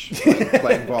beach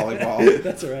playing volleyball.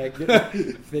 That's right.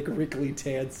 Thick, wrinkly,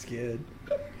 tan skin.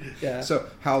 Yeah. So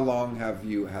how long have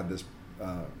you had this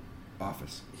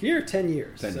office? Here, 10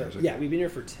 years. 10 years. Okay. Yeah, we've been here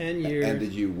for 10 years. And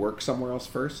did you work somewhere else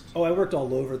first? Oh, I worked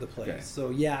all over the place. Okay. So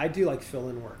yeah, I do like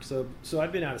fill-in work. So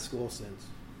I've been out of school since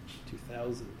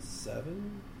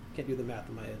 2007. Can't do the math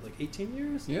in my head. Like 18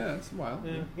 years. Yeah, that's a while.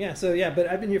 Yeah. So yeah, but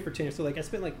I've been here for 10 years. So like I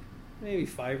spent like maybe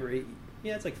 5 or 8.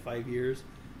 Yeah, it's like 5 years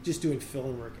just doing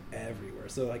fill-in work everywhere.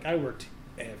 So like I worked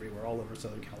everywhere, all over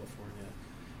Southern California,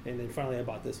 and then finally I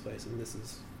bought this place, and this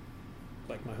is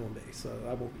like my home base, so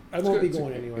I won't be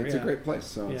going anywhere. It's a great place,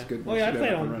 so it's good. Oh yeah, I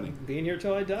plan on being here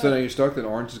till I die. So now you're stoked that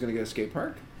Orange is going to get a skate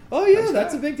park? Oh yeah,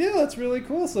 that's a big deal. That's really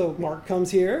cool. So Mark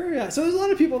comes here. Yeah. So there's a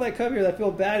lot of people that come here that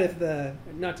feel bad if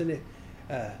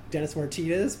Dennis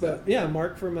Martinez, but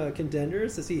Mark from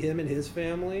Contenders, to see him and his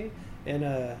family, and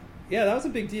that was a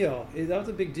big deal. That was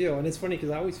a big deal, and it's funny because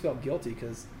I always felt guilty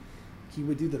because he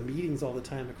would do the meetings all the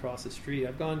time across the street.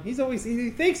 He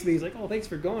thanks me. He's like, oh, thanks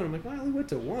for going. I'm like, well, I only went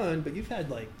to one, but you've had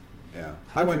like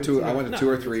I went to 2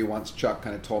 or 3 once. Chuck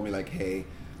kind of told me like, hey,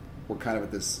 we're kind of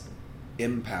at this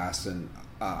impasse, and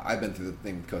I've been through the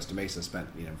thing with Costa Mesa, spent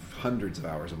hundreds of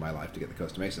hours of my life to get the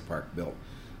Costa Mesa Park built,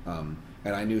 and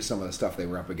I knew some of the stuff they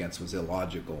were up against was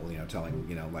illogical. Telling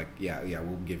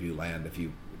we'll give you land if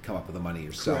you come up with the money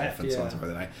yourself. Correct, and so on and so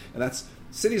forth. And that's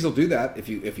cities will do that if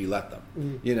you let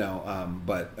them.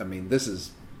 But I mean, this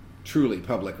is truly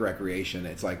public recreation.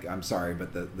 It's like, I'm sorry,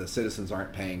 but the citizens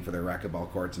aren't paying for their racquetball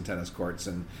courts and tennis courts,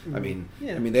 and I mean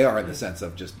they are in the sense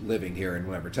of just living here and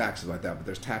whatever taxes like that. But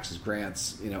there's taxes,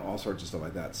 grants, all sorts of stuff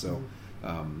like that. So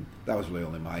that was really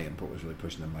only my input, was really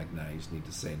pushing them like, no, you just need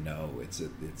to say no. It's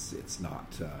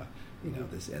not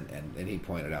this. And he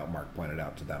pointed out, Mark pointed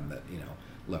out to them that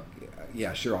look,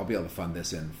 sure, I'll be able to fund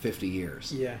this in 50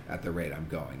 years at the rate I'm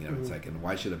going. It's like, and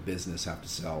why should a business have to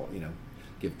sell,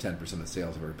 give 10% of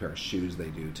sales of every pair of shoes they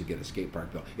do to get a skate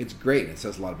park built? It's great. It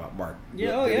says a lot about Mark. He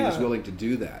was willing to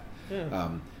do that. Yeah.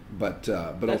 But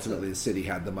ultimately the city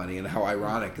had the money, and how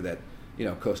ironic that,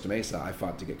 Costa Mesa, I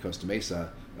fought to get Costa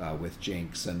Mesa with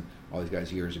Jinx and all these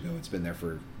guys years ago. It's been there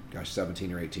for,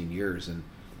 17 or 18 years. And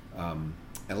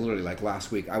literally like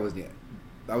last week, I wasn't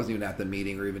even at the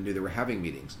meeting or even knew they were having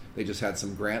meetings. They just had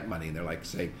some grant money, and they're like,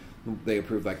 say, they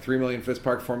approved like $3 million for this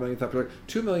park, $4 million for that park,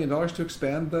 $2 million to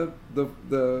expand the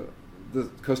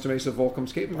Costa Mesa Volcom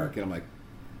skate park. And I'm like,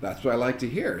 that's what I like to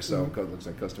hear. So it looks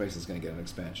like Costa Mesa is going to get an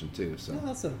expansion too. So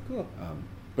awesome, cool.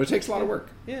 But it takes a lot of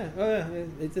work. Yeah,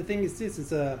 the thing is this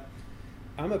is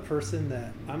I'm a person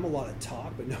that I'm a lot of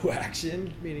talk but no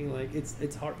action. Meaning like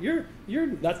it's hard. You're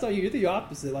that's not you. You're the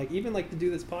opposite. Like even like to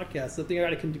do this podcast, something I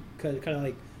got to kind of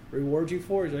like reward you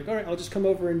for is like, all right, I'll just come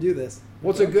over and do this.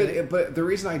 Well, it's good, but the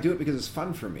reason I do it because it's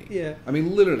fun for me. Yeah. I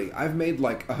mean, literally, I've made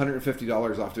like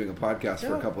 $150 off doing a podcast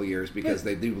for a couple of years because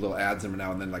they do little ads every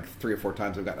now and then. Like 3 or 4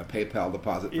 times, I've gotten a PayPal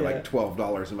deposit for like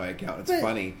 $12 in my account. It's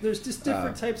funny. There's just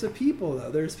different types of people,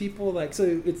 though. There's people like,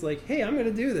 so it's like, hey, I'm going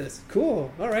to do this.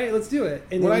 Cool. All right, let's do it.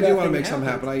 And when I do want to make something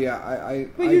happen, I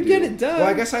get it done. Well,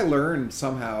 I guess I learned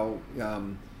somehow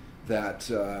that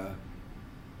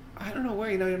I don't know why.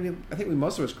 I think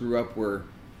most of us grew up where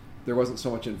there wasn't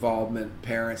so much involvement,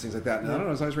 parents, things like that. And I don't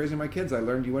know, as I was raising my kids, I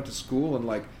learned you went to school and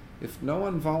like, if no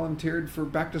one volunteered for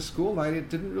back to school night, it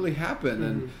didn't really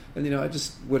happen. And you know, I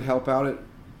just would help out at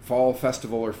fall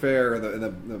festival or fair, and the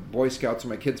Boy Scouts, and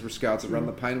my kids were scouts, and run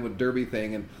the Pinewood Derby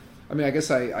thing. And I mean, I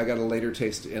guess I got a later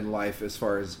taste in life as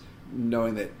far as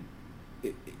knowing that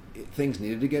things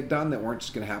needed to get done that weren't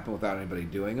just going to happen without anybody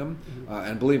doing them.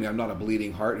 And believe me, I'm not a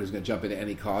bleeding heart who's going to jump into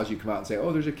any cause. You come out and say,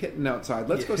 oh, there's a kitten outside,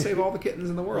 let's go save all the kittens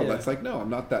in the world. That's like, no, I'm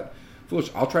not that foolish.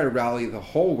 I'll try to rally the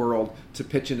whole world to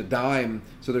pitch in a dime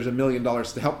so there's $1 million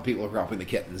to help the people who are helping the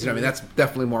kittens. You know, I mean, that's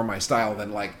definitely more my style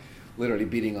than like literally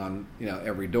beating on, you know,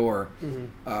 every door.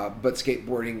 But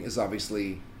skateboarding is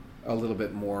obviously a little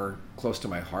bit more close to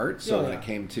my heart. So when it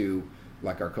came to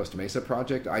like our Costa Mesa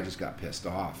project, I just got pissed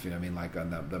off. You know, I mean, like on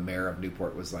the mayor of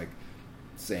Newport was like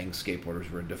saying skateboarders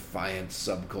were a defiant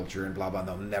subculture and blah blah.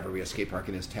 There'll never be a skate park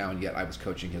in his town. Yet I was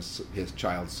coaching his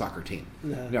child's soccer team.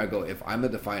 You know, I go, if I'm the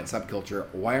defiant subculture,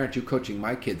 why aren't you coaching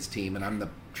my kid's team? And I'm the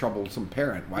troublesome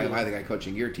parent. Why am I the guy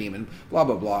coaching your team? And blah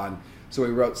blah blah. And so we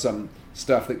wrote some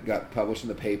stuff that got published in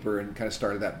the paper and kind of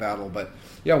started that battle. But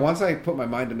yeah, once I put my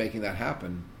mind to making that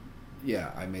happen,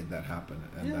 I made that happen.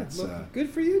 And that's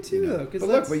good for you too, though. But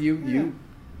look, but you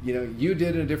know, you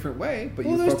did in a different way, but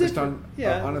you focused on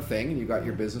a thing, and you got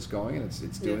your business going, and it's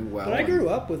doing well. But I grew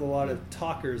up with a lot of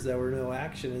talkers that were no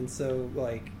action, and so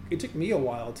like it took me a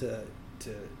while to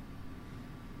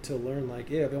learn, like,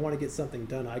 if I want to get something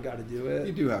done, I got to do it.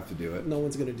 You do have to do it. No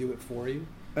one's going to do it for you.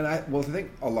 And I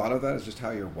think a lot of that is just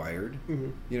how you're wired.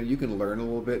 You know, you can learn a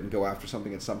little bit and go after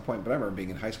something at some point. But I remember being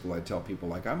in high school, I'd tell people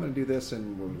like, I'm going to do this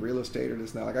and real estate or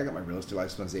this and that. Like I got my real estate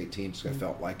license when I was 18, just I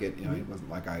felt like it. You know, it wasn't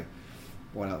like I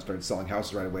went out and started selling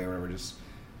houses right away or whatever.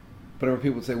 But I remember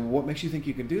people would say, well, what makes you think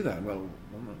you can do that? Well,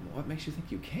 what makes you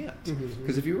think you can't?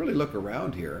 Because if you really look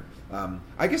around here,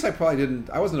 I guess I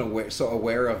wasn't so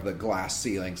aware of the glass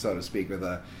ceiling, so to speak, or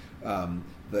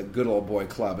the good old boy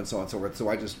club and so on and so forth. So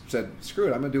I just said, screw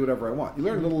it, I'm going to do whatever I want. You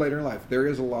learn a little later in life. There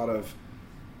is a lot of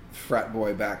frat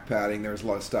boy back patting. There's a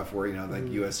lot of stuff where, you know, like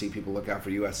USC people look after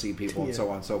USC people and so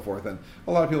on and so forth. And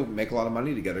a lot of people make a lot of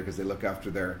money together because they look after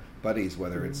their buddies,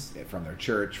 whether it's from their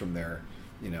church, from their,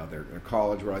 you know, their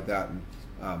college or like that.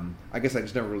 And I guess I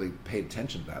just never really paid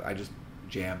attention to that. I just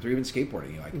jammed, or even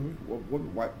skateboarding. You're like,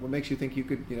 what makes you think you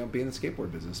could, you know, be in the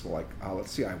skateboard business? Well, like,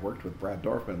 let's see, I worked with Brad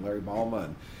Dorfman and Larry Balma,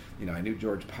 and, you know, I knew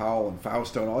George Powell and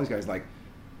Fausto and all these guys. Like,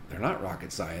 they're not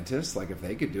rocket scientists. Like, if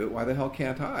they could do it, why the hell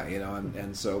can't I? You know,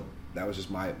 and so that was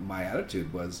just my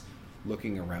attitude, was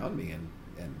looking around me and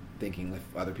thinking,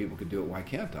 if other people could do it, why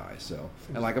can't I? So,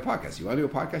 and like a podcast, you want to do a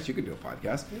podcast, you can do a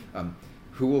podcast.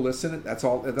 Who will listen? It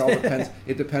all depends.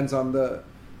 It depends on the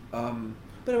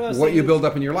what you build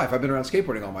up in your life. I've been around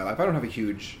skateboarding all my life. I don't have a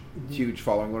huge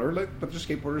following, whatever, but there's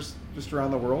skateboarders just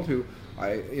around the world who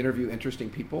I interview interesting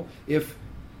people. If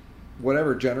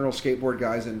whatever general skateboard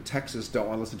guys in Texas don't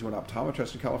want to listen to an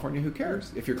optometrist in California, who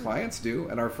cares? If your clients do,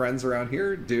 and our friends around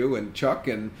here do, and Chuck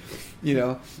and, you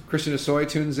know, Christian Hosoi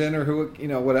tunes in, or who, you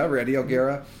know, whatever, Eddie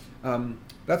Elguera,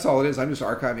 that's all it is. I'm just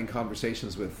archiving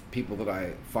conversations with people that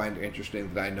I find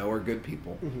interesting, that I know are good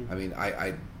people. I mean,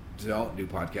 I don't do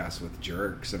podcasts with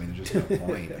jerks. I mean, there's just no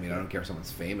point. I mean, I don't care if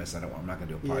someone's famous. I'm not going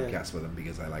to do a podcast with them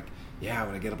because I like, I'm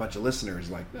going to get a bunch of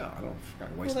listeners. Like, no, I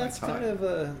don't waste my time. Well, that's kind of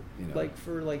you know? Like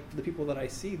for like the people that I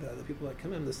see, the people that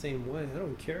come in the same way. I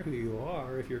don't care who you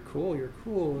are. If you're cool, you're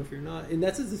cool. If you're not, and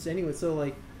that's just anyway. So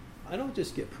like, I don't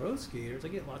just get pro skaters. I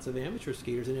get lots of amateur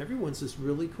skaters, and everyone's just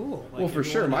really cool. Like, well, for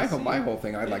sure. My whole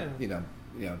thing, I like, you know,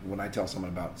 when I tell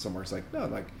someone about somewhere, it's like, no,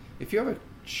 like, if you have a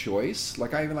choice,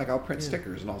 like I'll print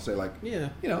stickers, and I'll say like, you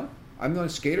know, I'm not a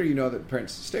skater, you know, that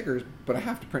prints stickers, but I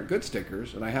have to print good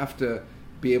stickers, and I have to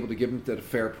be able to give them at a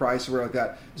fair price or like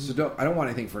that. So I don't want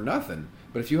anything for nothing.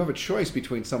 But if you have a choice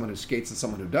between someone who skates and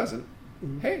someone who doesn't,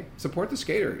 hey, support the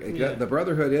skater. The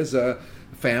brotherhood is a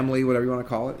family, whatever you want to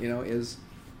call it. You know, it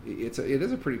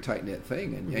is a pretty tight knit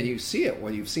thing, and you see it.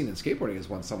 What you've seen in skateboarding is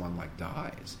when someone like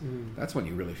dies. That's when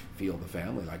you really feel the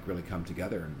family like really come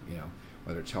together, and you know,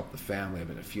 whether it's help the family. I've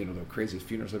been at the craziest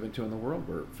funerals I've been to in the world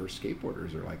were for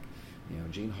skateboarders, or like, you know,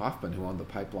 Gene Hoffman, who owned the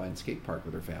Pipeline Skate Park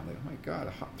with her family. Oh my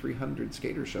God, 300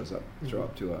 skaters show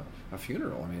up to a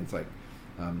funeral. I mean, it's like,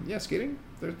 skating.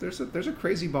 There's a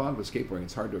crazy bond with skateboarding.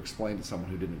 It's hard to explain to someone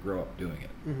who didn't grow up doing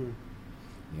it. You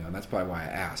know, and that's probably why I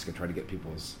ask. I try to get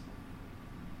people's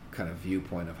kind of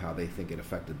viewpoint of how they think it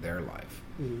affected their life.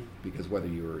 Because whether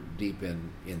you were deep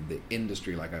in the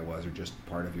industry like I was, or just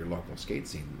part of your local skate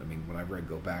scene. I mean, whenever I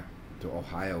go back to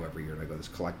Ohio every year, and I go to this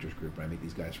collectors group, and I meet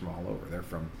these guys from all over. They're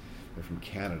from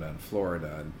Canada and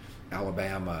Florida and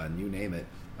Alabama and you name it.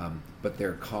 But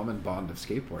their common bond of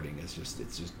skateboarding is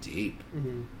it's just deep.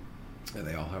 And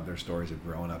they all have their stories of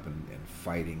growing up and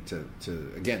fighting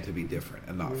to be different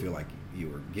and not feel like you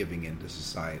were giving into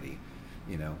society,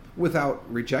 without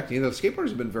rejecting. Skateboarders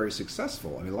have been very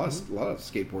successful. I mean, a lot of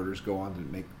skateboarders go on to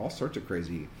make all sorts of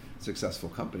crazy successful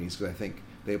companies because I think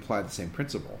they apply the same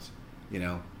principles.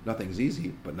 Nothing's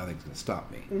easy, but nothing's going to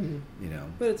stop me.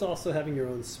 But it's also having your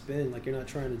own spin. Like, you're not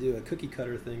trying to do a cookie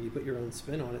cutter thing. You put your own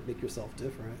spin on it, make yourself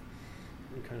different.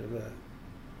 And kind of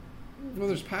well,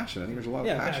 there's passion. I think there's a lot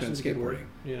of passion in skateboarding.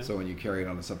 Yeah. So when you carry it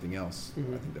on to something else, I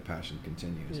think the passion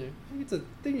continues. Yeah. I think it's a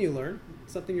thing you learn,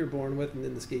 something you're born with, and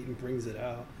then the skating brings it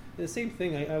out. And the same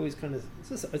thing, I always kind of,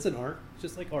 it's an art, it's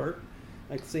just like art.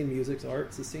 Like, say music's art,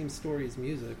 it's the same story as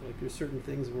music. Like, there's certain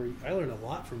things where I learned a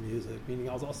lot from music, meaning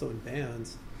I was also in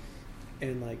bands.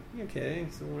 And like, okay,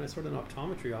 so when I started an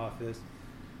optometry office,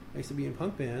 I used to be in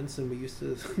punk bands, and we used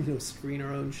to, screen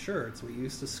our own shirts. We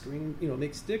used to screen,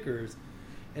 make stickers.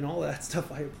 And all that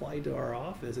stuff I applied to our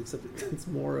office, except it's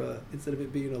more instead of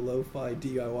it being a lo-fi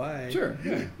DIY. Sure.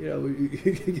 Yeah. You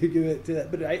give it to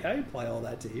that. But I apply all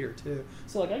that to here too.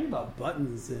 So like, I knew about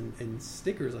buttons and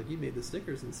stickers. Like, you made the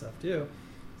stickers and stuff too.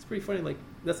 It's pretty funny. Like,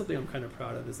 that's something I'm kind of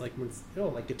proud of. Is like when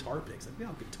like guitar picks. Like, we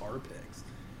have guitar picks.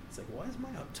 It's like, why is my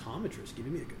optometrist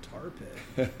giving me a guitar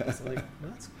pick? It's like,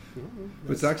 that's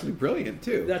but it's actually brilliant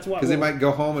too. That's why, because they might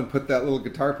go home and put that little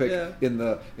guitar pick in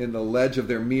the ledge of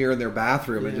their mirror in their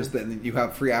bathroom, and just then you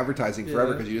have free advertising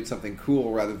forever because you did something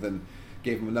cool rather than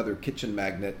gave them another kitchen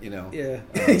magnet. Yeah,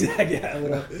 exactly.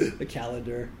 Yeah, a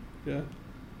calendar. Yeah.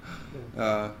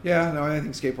 No, I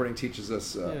think skateboarding teaches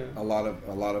us a lot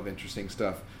of interesting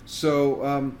stuff.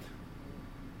 So.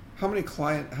 How many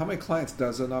clients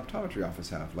does an optometry office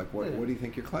have? Like, what do you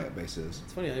think your client base is?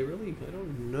 It's funny. I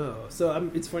don't know. So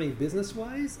it's funny, business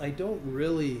wise, I don't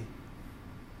really.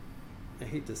 I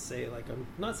hate to say it, like, I'm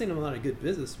not saying I'm not a good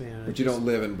businessman. But you don't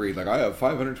live and breathe like, I have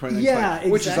 529 clients.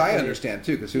 Exactly. Which is, I understand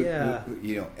too, because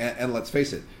and let's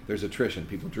face it, there's attrition.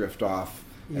 People drift off.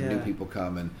 And new people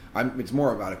come, and it's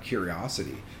more about a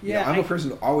curiosity. Yeah, I'm a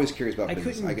person who always curious about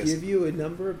business. I couldn't give you a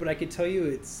number, but I could tell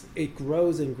you it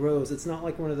grows and grows. It's not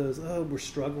like one of those, we're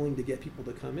struggling to get people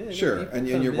to come in. Sure, and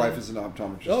your wife is an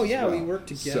optometrist. Oh yeah, as well. We work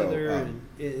together,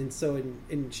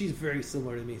 and she's very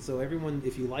similar to me. So everyone,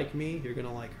 if you like me, you're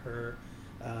gonna like her.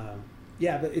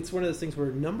 But it's one of those things where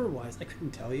number wise, I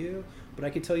couldn't tell you, but I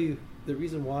could tell you the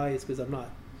reason why is because I'm not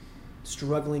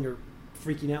struggling or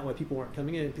freaking out why people aren't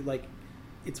coming in. Like,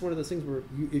 it's one of those things where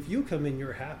if you come in,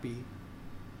 you're happy.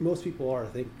 Most people are, I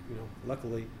think,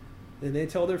 luckily. And they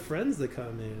tell their friends to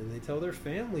come in, and they tell their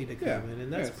family to come in,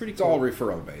 and that's pretty cool. It's all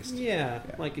referral based. Yeah.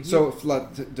 Like,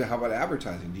 how about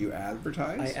advertising? Do you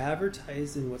advertise? I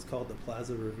advertise in what's called the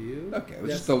Plaza Review. Okay,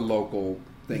 which is the local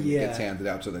thing that gets handed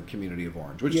out to the community of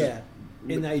Orange. Which is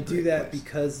and I do that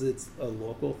because it's a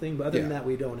local thing. But other than that,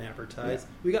 we don't advertise. Yeah.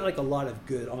 We got like a lot of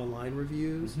good online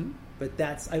reviews, but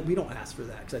we don't ask for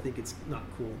that because I think it's not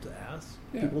cool to ask.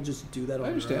 Yeah. People just do that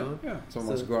on their own. Yeah, someone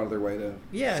wants to go out of their way to.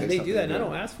 Yeah, and they do that, and I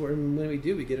don't ask for it. And when we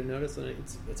do, we get a notice, and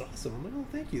it's awesome. I'm like, oh,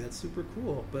 thank you, that's super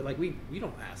cool. But like, we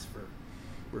don't ask for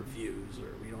reviews,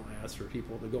 or we don't ask for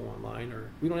people to go online,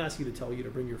 or we don't ask you to tell you to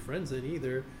bring your friends in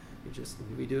either.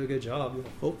 If we do a good job, you'll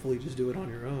hopefully just do it on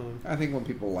your own. I think when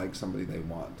people like somebody, they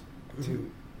want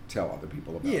to tell other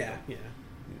people about it. Yeah.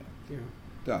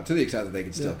 To the extent that they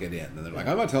can still get in. And they're like,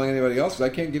 I'm not telling anybody else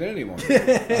because I can't get in anymore.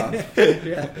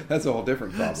 That's a whole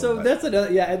different problem. So that's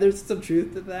another, and there's some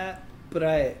truth to that. But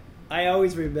I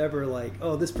always remember, like,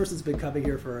 oh, this person's been coming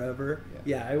here forever.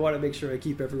 Yeah, I want to make sure I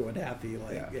keep everyone happy.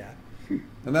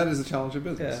 And that is a challenge of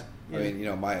business. I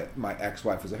mean, my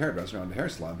ex-wife was a hairdresser on the hair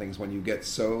salon. Things when you get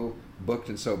so booked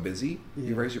and so busy,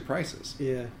 you raise your prices.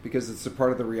 Yeah. Because it's a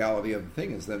part of the reality of the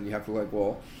thing is then you have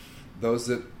to those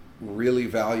that really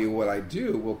value what I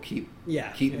do will keep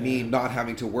me not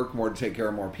having to work more to take care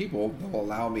of more people. They'll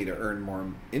allow me to earn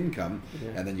more income,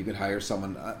 and then you can hire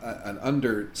someone, an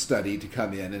understudy, to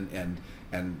come in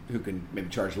and who can maybe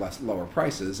charge lower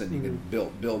prices, and you can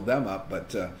build them up.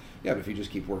 But but if you just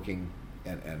keep working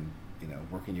and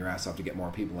working your ass off to get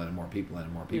more people in and more people in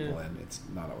and more people in, it's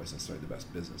not always necessarily the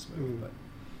best business move.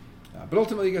 But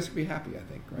ultimately, you guys can be happy, I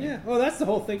think, right? Yeah. Well, that's the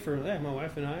whole thing for my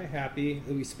wife and I. Happy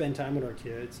that we spend time with our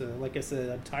kids. Like I said,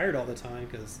 I'm tired all the time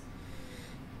because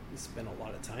we spend a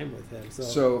lot of time with him.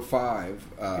 So 5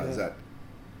 is that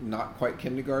not quite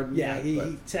kindergarten? Yeah,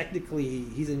 he technically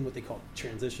he's in what they call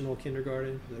transitional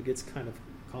kindergarten. It gets kind of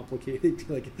complicated.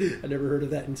 Like, I never heard of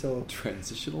that until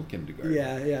transitional kindergarten.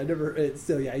 Yeah, I never. He's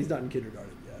not in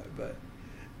kindergarten yet, but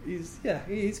he's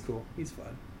cool. He's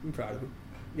fun. I'm proud of him.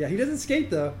 Yeah, he doesn't skate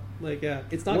though. Like,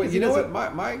 it's not. Well, you know what?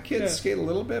 My kids skate a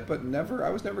little bit, but never. I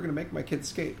was never going to make my kids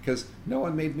skate because no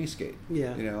one made me skate.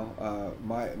 Yeah. You know,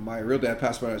 my real dad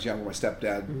passed when I was young. My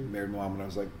stepdad married my mom when I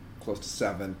was like close to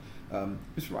 7. He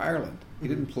was from Ireland. He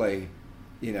didn't play.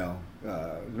 You know,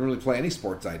 didn't really play any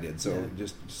sports I did. So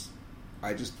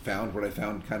I just found what I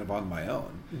found kind of on my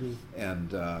own, and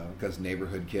because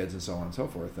neighborhood kids and so on and so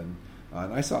forth, and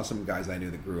I saw some guys I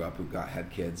knew that grew up who had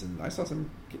kids, and I saw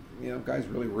some guys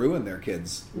really ruin their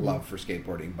kids' love for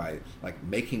skateboarding by like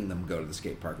making them go to the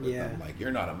skate park with them. Like,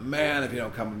 you're not a man if you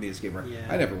don't come with me to skate park. Yeah.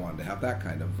 I never wanted to have that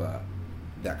kind of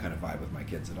vibe with my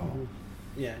kids at all.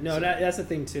 Yeah, no, that's the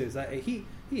thing too. Is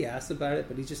he asked about it,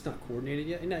 but he's just not coordinated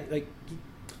yet, and I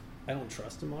don't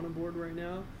trust him on a board right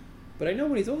now. But I know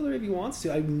when he's older, if he wants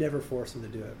to, I would never force him to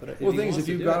do it. But the thing is, if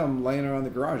you've got him laying around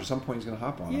the garage, at some point he's going to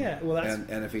hop on him. Yeah, well,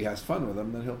 and if he has fun with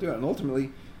them, then he'll do it. And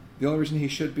ultimately, the only reason he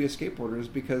should be a skateboarder is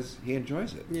because he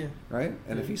enjoys it. Yeah. Right?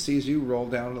 And if he sees you roll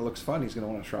down and it looks fun, he's going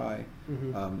to want to try.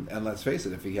 And let's face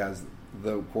it, if he has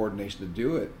the coordination to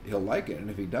do it, he'll like it. And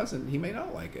if he doesn't, he may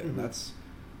not like it. And that's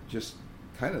just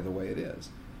kind of the way it is.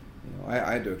 I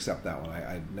had to accept that one.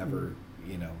 I never...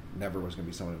 never was going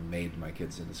to be someone who made my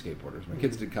kids into skateboarders. My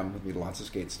kids did come with me to lots of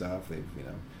skate stuff. They've,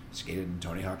 skated in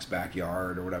Tony Hawk's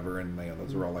backyard or whatever, and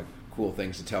those were all like cool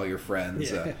things to tell your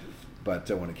friends. Yeah. But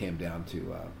when it came down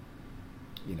to,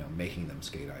 making them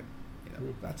skate,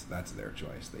 that's their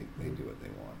choice. They do what they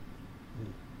want.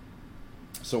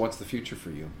 So what's the future for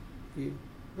you?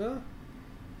 Well,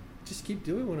 just keep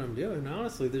doing what I'm doing.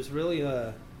 Honestly, there's really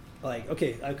I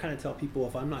kind of tell people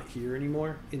if I'm not here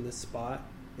anymore in this spot,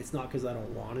 it's not because I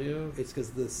don't want to. It's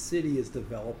because the city has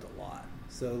developed a lot.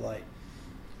 So,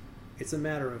 it's a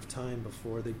matter of time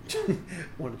before they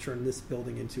want to turn this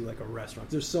building into, a restaurant.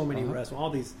 There's so many restaurants. All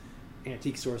these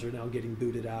antique stores are now getting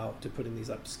booted out to put in these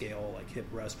upscale, hip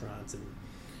restaurants.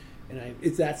 And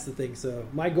that's the thing. So,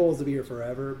 my goal is to be here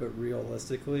forever, but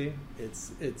realistically,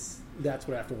 that's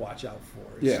what I have to watch out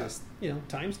for. It's just,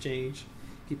 times change.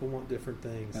 People want different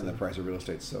things. And the price of real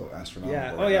estate's so astronomical.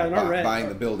 Yeah. Oh, yeah. And our rent, buying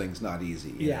the building's not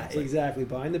easy. Exactly.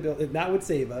 Buying the building, that would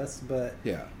save us, but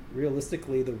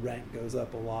realistically, the rent goes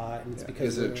up a lot. And it's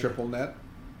because is it a triple net?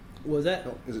 What was that?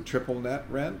 Is it triple net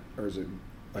rent, or is it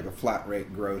like a flat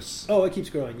rate gross? Oh, it keeps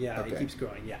growing. Yeah, okay. It keeps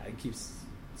growing. Yeah, it keeps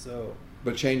so.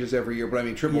 But changes every year. But I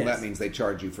mean, triple net means they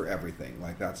charge you for everything.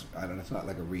 It's not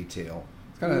like a retail.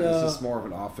 It's just more of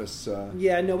an office. We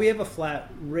have a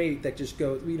flat rate that just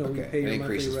goes. We pay it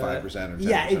increases 5% or 10%.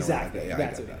 Yeah, exactly. Like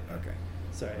that's what it is. Okay.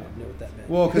 Sorry, I didn't know what that meant.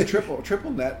 Well, because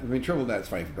triple net. I mean, triple net is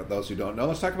funny for those who don't know.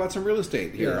 Let's talk about some real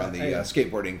estate here on the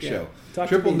skateboarding show.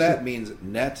 Triple net means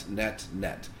net.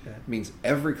 Okay. It means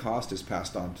every cost is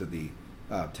passed on to the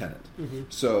tenant.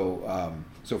 So,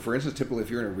 for instance, typically if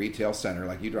you're in a retail center,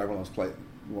 like you drive one of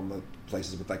the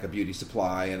places with a beauty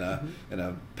supply and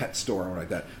a pet store and like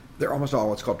that. They're almost all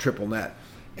what's called triple net,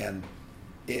 and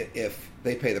if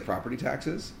they pay the property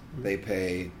taxes, they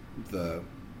pay the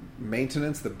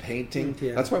maintenance, the painting.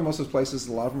 That's why most of those places,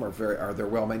 a lot of them they're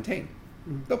well maintained.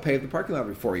 They'll pave the parking lot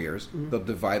every 4 years. They'll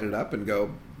divide it up and go,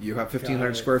 you have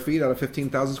 1,500 square feet out of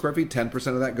 15,000 square feet. 10%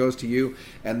 of that goes to you,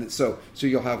 and so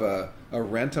you'll have a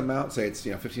rent amount. Say it's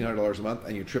 $1,500 a month,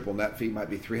 and your triple net fee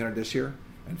might be $300 this year.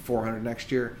 And $400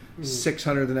 next year,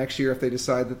 $600 the next year if they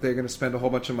decide that they're going to spend a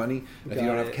whole bunch of money. And if you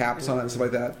don't have caps on it and stuff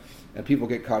like that, and people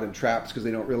get caught in traps because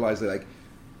they don't realize that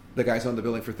the guys own the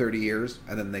building for 30 years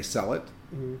and then they sell it,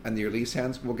 and your lease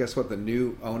hands. Well, guess what? The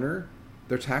new owner,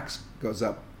 their tax goes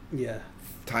up.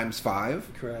 Times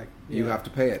 5. Correct. You have to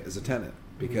pay it as a tenant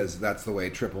because that's the way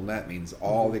triple net means.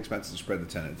 All the expenses are spread to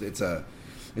the tenant. It's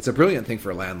a brilliant thing for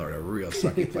a landlord. A real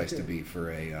sucky place to be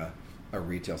for a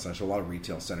retail center. So a lot of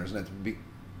retail centers, and it's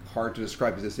hard to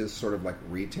describe because this is sort of like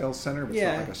retail center, but it's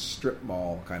not like a strip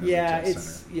mall kind of retail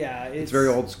center. It's very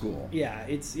old school.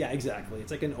 Exactly.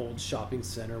 It's like an old shopping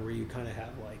center where you kind of have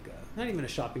not even a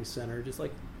shopping center, just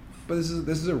like. But this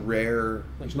is a rare.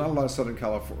 There's not a lot of Southern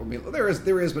California. I mean, there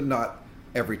is, but not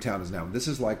every town is now. This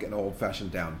is like an old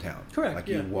fashioned downtown. Correct. Like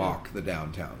you walk the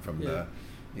downtown from the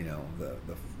it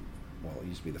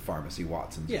used to be the pharmacy.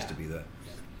 Watson's used to be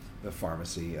the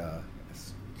pharmacy.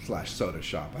 / soda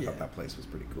shop. I thought that place was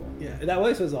pretty cool. Yeah, that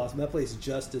place was awesome. That place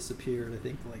just disappeared, I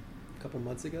think, a couple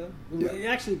months ago.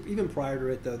 Actually, even prior to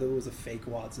it, though, there was a fake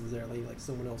Watson's there.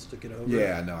 Someone else took it over.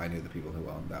 Yeah, no, I knew the people who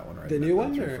owned that one. Right? The new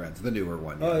one? Friends. The newer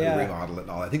one. Yeah. The remodel it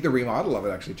and all. I think the remodel of it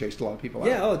actually chased a lot of people out.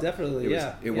 Yeah, definitely.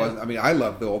 It was. I mean, I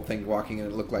loved the old thing walking in.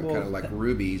 It looked kind of like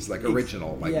Ruby's,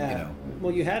 original.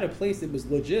 Well, you had a place that was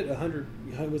legit 100.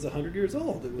 It was 100 years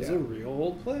old. It was a real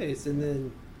old place, and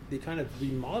then they kind of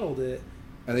remodeled it.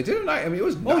 And they did it nice. I mean, it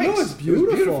was Oh, nice. no, it's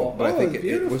beautiful. But I think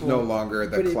it was no beautiful. longer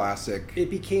the But classic. It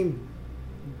became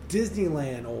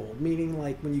Disneyland old, meaning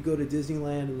like when you go to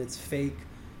Disneyland and it's fake,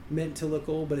 meant to look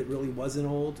old, but it really wasn't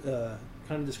old.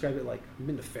 Kind of describe it like, you've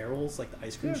been to Farrell's, like the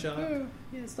ice cream shop. Yeah,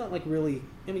 it's not like really.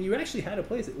 I mean, you actually had a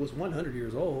place that was 100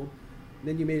 years old.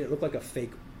 Then you made it look like a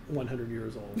fake 100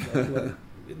 years old. So,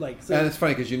 and it's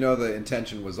funny because the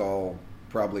intention was all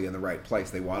probably in the right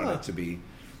place. They wanted it to be,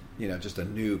 just a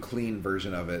new, clean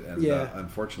version of it. And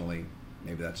unfortunately,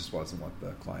 maybe that just wasn't what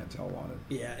the clientele wanted.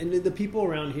 Yeah, and the people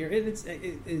around here, and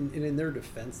in their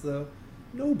defense though,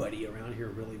 nobody around here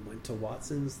really went to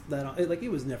Watson's.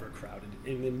 It was never crowded.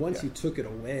 And then once you took it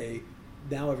away,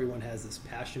 now everyone has this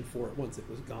passion for it. Once it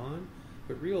was gone,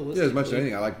 but realistically, as much as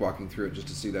anything, I like walking through it just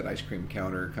to see that ice cream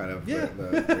counter, kind of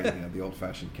the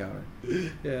old-fashioned counter.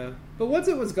 Yeah, but once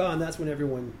it was gone, that's when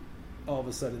everyone all of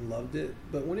a sudden loved it.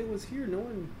 But when it was here, no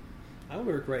one. I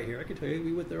work right here. I can tell you,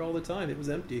 we went there all the time. It was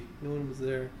empty. No one was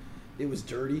there. It was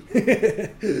dirty,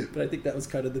 but I think that was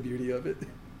kind of the beauty of it.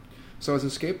 So, as a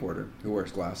skateboarder who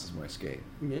wears glasses when I skate,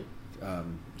 do you have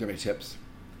any tips?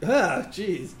 Ah,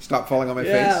 jeez. Stop falling on my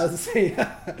face? Yeah, I was saying,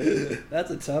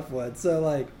 that's a tough one. So,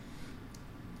 I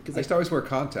used to always wear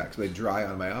contacts, but they dry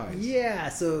on my eyes. Yeah,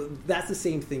 so that's the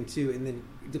same thing, too. And then,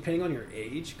 depending on your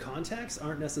age, contacts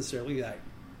aren't necessarily that.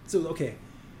 So, okay,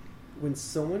 when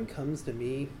someone comes to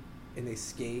me and they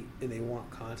skate and they want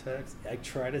contacts, I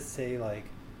try to say,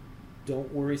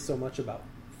 don't worry so much about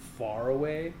far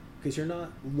away, because you're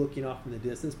not looking off in the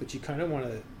distance, but you kind of want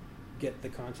to get the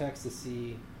contacts to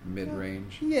see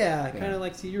mid-range. Yeah, kind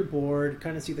of see your board,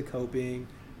 kind of see the coping.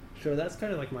 So that's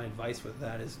kind of like my advice with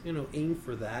that is, aim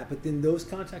for that. But then those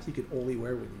contacts you can only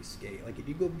wear when you skate. Like if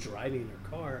you go driving in your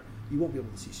car, you won't be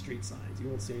able to see street signs. You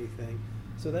won't see anything.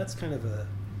 So that's kind of the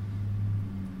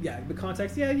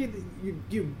contacts. Yeah,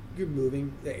 you're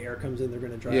moving. The air comes in. They're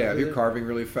going to drive. Yeah, if you're carving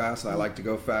really fast, and I like to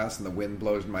go fast, and the wind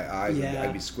blows in my eyes,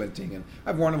 I'd be squinting. And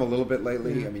I've worn them a little bit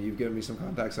lately. I mean, you've given me some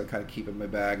contacts I kind of keep in my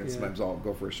bag, and sometimes I'll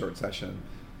go for a short session,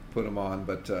 put them on.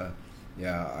 But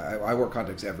I wore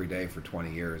contacts every day for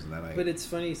 20 years, and then But it's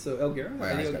funny. So Eddie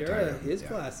Elguera, his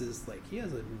glasses, he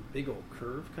has a big old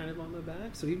curve kind of on the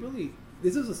back. So he really. He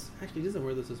doesn't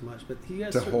wear this as much, but he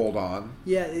has hold on.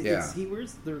 Yeah, he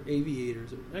wears their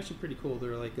aviators. They're actually pretty cool.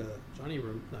 They're like not Johnny.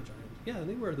 Yeah,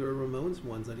 they wear their Ramones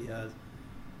ones that he has,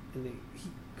 and he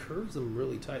curves them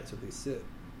really tight so they sit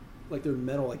like they're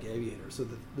metal like aviators. So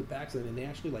the backs of it, and they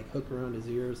actually hook around his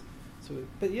ears. So,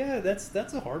 but yeah, that's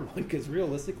a hard one because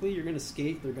realistically, you're going to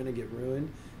skate, they're going to get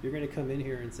ruined. You're going to come in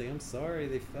here and say, "I'm sorry,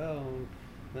 they fell."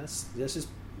 That's just.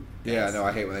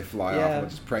 I hate when they fly off. I'm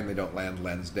just praying they don't land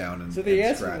lens down and so the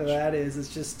answer scratch. to that is,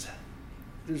 it's just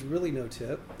there's really no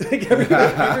tip.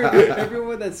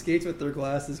 Everyone that skates with their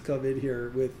glasses come in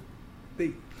here with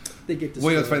they get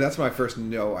destroyed. Well, it's funny. That's when I first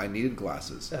knew I needed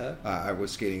glasses. I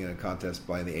was skating in a contest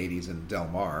in the '80s in Del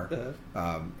Mar,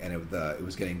 and it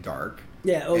was getting dark.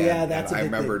 Yeah. Oh, that's. I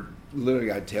remember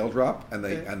literally I'd tail drop, and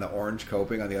the orange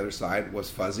coping on the other side was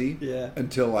fuzzy.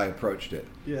 Until I approached it,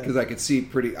 because I could see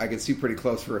pretty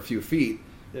close for a few feet,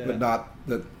 but not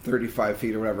the 35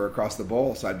 feet or whatever across the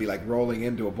bowl. So I'd be rolling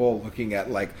into a bowl, looking at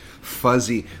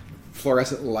fuzzy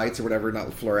fluorescent lights or whatever,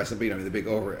 not fluorescent, but the big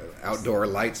outdoor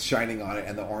lights shining on it,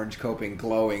 and the orange coping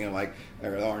glowing, and or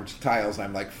the orange tiles,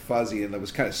 and I'm fuzzy, and it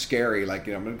was kind of scary. I'm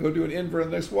going to go do an invert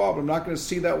on the next wall, but I'm not going to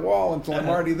see that wall until I'm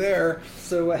already there.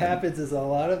 So what happens is a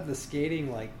lot of the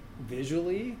skating,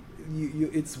 visually,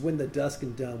 it's when the dusk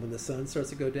and dawn, when the sun starts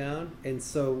to go down, and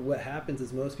so what happens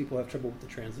is most people have trouble with the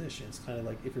transitions. Kind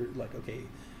of if you're okay.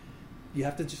 You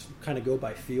have to just kind of go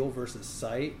by feel versus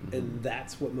sight, and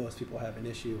that's what most people have an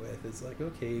issue with. It's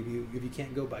okay, if you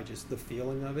can't go by just the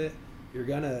feeling of it, you're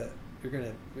gonna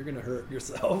hurt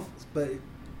yourself. But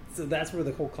so that's where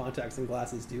the whole contacts and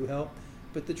glasses do help.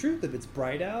 But the truth, if it's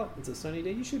bright out, it's a sunny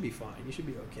day, you should be fine. You should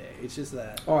be okay. It's just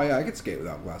that. Oh yeah, I could skate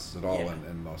without glasses at all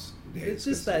in most days. It's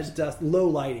just that dust, low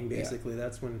lighting, basically. Yeah.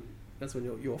 That's when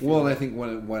you'll feel. Well, I think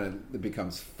when it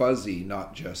becomes fuzzy,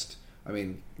 not just. I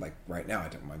mean, right now, I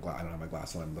don't have my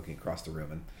glass on. I'm looking across the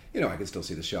room, and I can still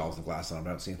see the shelves and glass on. But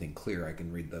I don't see anything clear. I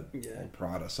can read the old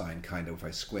Prada sign kind of if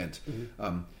I squint.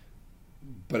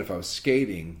 But if I was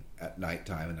skating at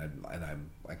nighttime and I'm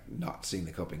not seeing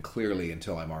the coping clearly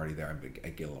until I'm already there, I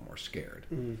get a little more scared.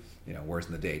 Whereas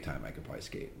in the daytime, I could probably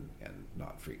skate and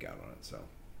not freak out on it. So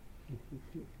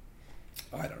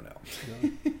I don't know.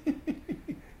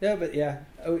 Yeah, but yeah.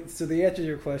 So the answer to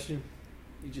your question,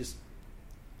 you just.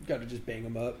 Got to just bang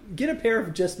them up. Get a pair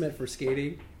of just meant for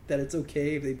skating. That it's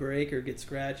okay if they break or get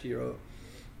scratched. You're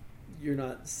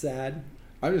not sad.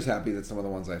 I'm just happy that some of the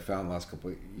ones I found the last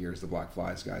couple of years, the black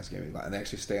flies guys gave me, and they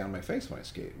actually stay on my face when I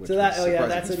skate. Which so that, was surprising,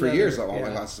 that's for years, all yeah. my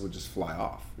glasses would just fly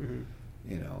off. Mm-hmm.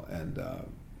 You know, and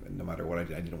no matter what I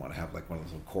did, I didn't want to have like one of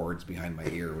those little cords behind my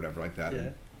ear or whatever like that. Yeah.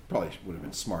 And probably would have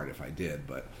been smart if I did.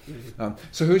 But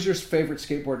so, who's your favorite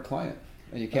skateboard client?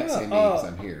 And you can't say me because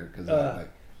I'm here. Because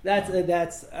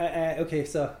okay.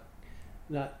 So,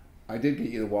 not. I did get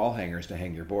you the wall hangers to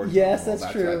hang your boards. Yes, on.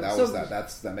 that's true.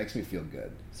 That makes me feel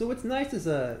good. So what's nice is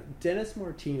Dennis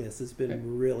Martinez has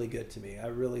been really good to me. I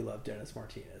really love Dennis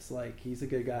Martinez. Like, he's a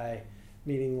good guy,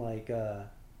 meaning like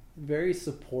very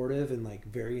supportive and like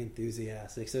very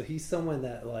enthusiastic. So he's someone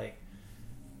that like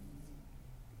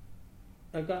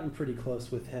I've gotten pretty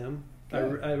close with him. I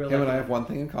really him and I have one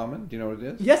thing in common. Do you know what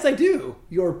it is? Yes, I do.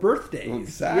 Your birthdays. Well,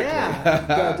 exactly.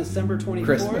 Yeah. December 24th.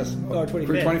 Christmas. Or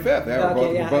 25th. 25th. Yeah,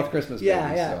 we're both Christmas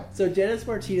babies. Yeah. So Dennis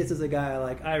Martinez is a guy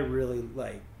I really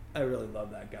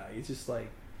love that guy. He's just like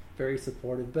very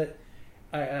supportive. But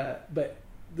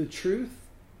the truth,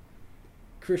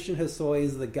 Christian Hosoi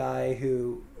is the guy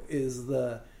who is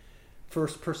the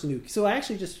first person who. So I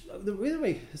actually the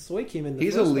way Hosoi came in.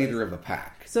 He's a leader of the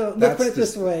pack. So let's put it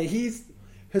this way: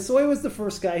 Hosoi was the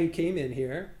first guy who came in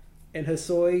here, and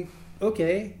Hosoi,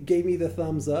 gave me the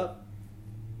thumbs up.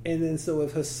 And then so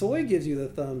if Hosoi gives you the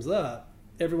thumbs up,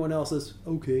 everyone else is,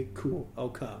 okay, cool, I'll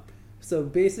come. So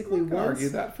basically, I can argue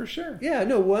that for sure. Yeah,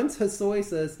 no, once Hosoi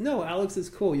says, no, Alex is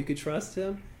cool, you could trust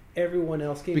him, everyone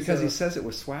else came. Because he says it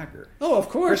with swagger. Oh, of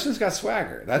course. Christian's got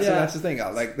swagger. That's the thing.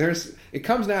 Like, it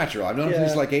comes natural. I've known him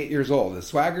since he's like 8 years old. The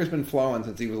swagger's been flowing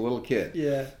since he was a little kid.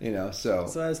 Yeah. You know, so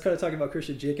I was kind of talking about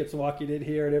Christian Jacobs walking in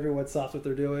here and everyone stops what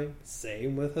they're doing.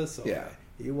 Same with Hosoi. Yeah.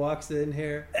 He walks in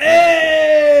here.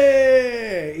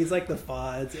 Hey! He's like the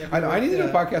Fods. I need to do a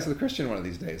podcast with Christian one of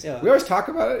these days. Yeah. We always talk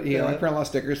about it. I print a lot of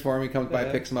stickers for him. He comes by,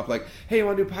 picks them up like, hey, you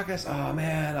want to do a podcast? Oh,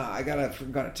 man, I got to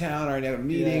go to town or I have a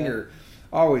meeting or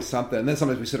always something. And then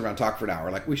sometimes we sit around and talk for an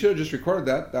hour. Like, we should have just recorded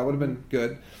that. That would have been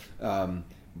good.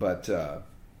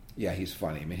 He's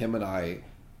funny. I mean, him and I,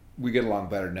 we get along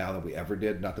better now than we ever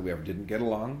did. Not that we ever didn't get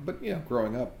along, but,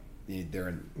 growing up, they're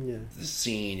in the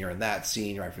scene, you're in that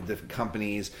scene, you're right for different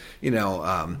companies, you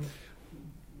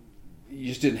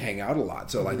just didn't hang out a lot.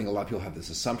 So I think a lot of people have this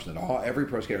assumption that every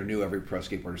pro skater knew every pro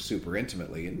skateboarder super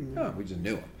intimately, and we just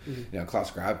knew him.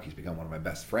 Klaus Grabke's become one of my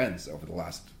best friends over the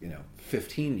last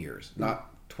 15 years, not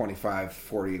 25,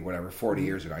 40, whatever, 40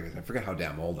 years ago. I guess I forget how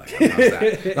damn old I am. How's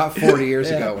that? Not 40 years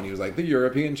ago when he was like the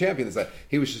European champion.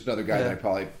 He was just another guy that I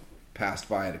probably passed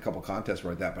by at a couple contests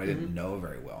like that, but I didn't know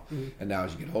very well. And now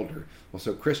as you get older,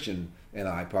 so Christian and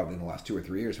I probably in the last 2 or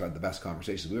 3 years have had the best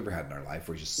conversations we've ever had in our life.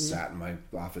 We just sat in my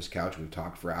office couch. We've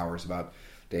talked for hours about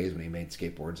days when he made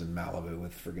skateboards in Malibu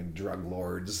with friggin' drug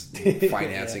lords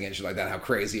financing and shit like that, how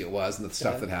crazy it was and the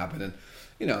stuff that happened,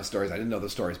 and stories. I didn't know the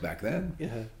stories back then.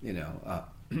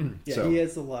 So, he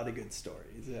has a lot of good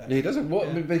stories. Yeah, he doesn't.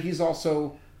 Well, but he's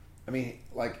also, I mean,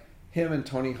 like him and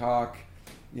Tony Hawk,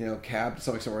 Cab to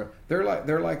some extent, they're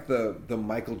like the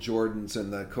Michael Jordans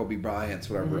and the Kobe Bryants,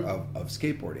 whatever, of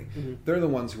skateboarding. They're the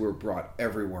ones who were brought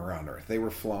everywhere on Earth. They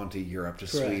were flown to Europe, to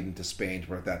Sweden, to Spain,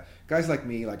 to like that. Guys like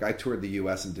me, like I toured the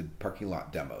U.S. and did parking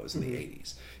lot demos in the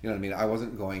 80s. You know what I mean? I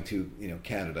wasn't going to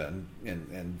Canada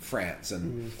and France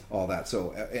and all that.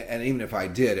 So, and even if I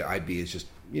did, I'd be just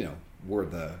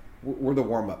we're the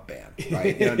warm-up band,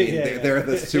 right? You know what I mean? They're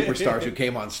the superstars who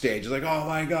came on stage. It's like, oh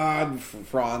my God,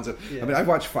 Franz. I mean, I've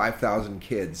watched 5,000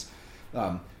 kids.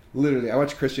 Literally, I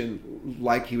watched Christian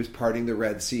like he was parting the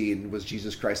Red Sea and was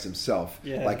Jesus Christ himself,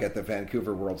 like at the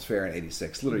Vancouver World's Fair in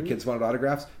 '86. Literally, kids wanted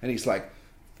autographs, and he's like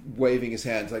waving his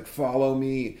hands, like, follow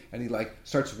me. And he like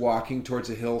starts walking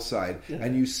towards a hillside,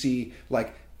 and you see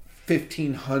like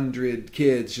 1,500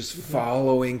 kids just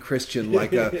following Christian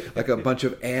like a bunch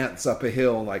of ants up a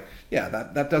hill. Like,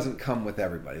 that doesn't come with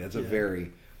everybody. That's a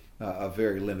very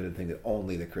limited thing that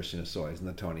only the Christian Hosois and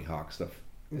the Tony Hawk stuff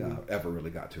ever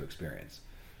really got to experience.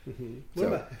 One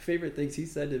of my favorite things he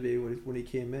said to me when he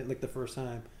came in, like the first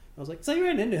time, I was like, so you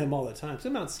ran into him all the time. So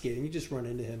I'm out skating, you just run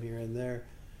into him here and there.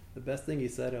 The best thing he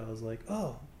said, I was like,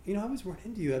 oh, I always run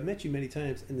into you. I've met you many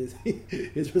times. And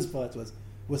his response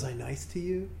was I nice to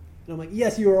you? And I'm like,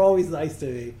 yes, you were always nice to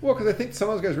me. Well, because I think some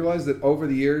of those guys realized that over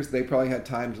the years, they probably had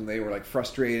times when they were like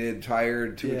frustrated,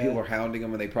 tired, too many people were hounding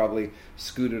them, and they probably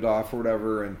scooted off or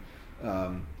whatever. And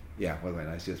was I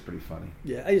nice? It's pretty funny.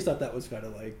 Yeah, I just thought that was kind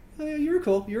of like, oh yeah, you're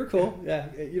cool. Yeah,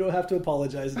 you don't have to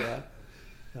apologize now.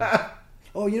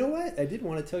 Oh, you know what? I did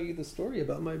want to tell you the story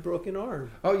about my broken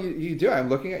arm. Oh, you do? I'm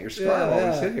looking at your scar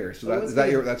while we sit here. So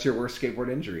that's your worst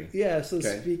skateboard injury. Yeah. So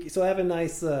so I have a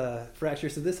nice fracture.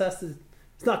 So this has to.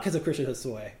 It's not because of Christian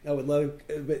Hosoi. I would love,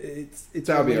 but it's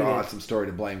that would be an awesome story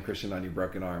to blame Christian on your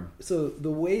broken arm. So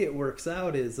the way it works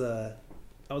out is, I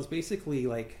was basically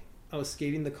like, I was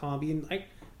skating the combi, and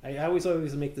I always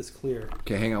make this clear.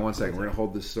 Okay, hang on one second. We're gonna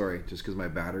hold this story just because my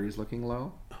battery's looking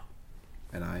low,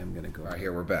 and I am gonna go. All right,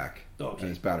 here we're back. Okay. And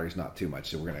this battery's not too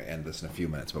much, so we're gonna end this in a few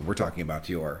minutes. But we're talking about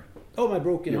your my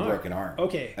broken arm.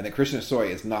 Okay. And then Christian Hosoi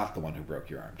is not the one who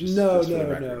broke your arm. No.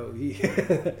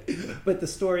 But the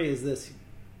story is this: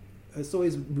 Hosoi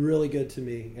is really good to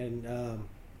me, and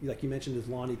like you mentioned, does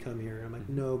Lonnie come here? And I'm like,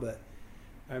 no, but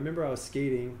I remember I was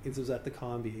skating. It was at the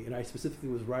combi, and I specifically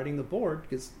was riding the board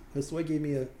because Hosoi gave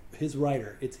me his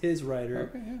rider. It's his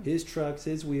rider, his trucks,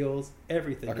 his wheels,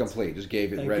 everything. Complete. Just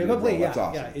gave it ready to roll. That's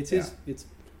awesome. Yeah, it's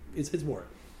his board.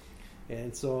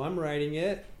 And so I'm riding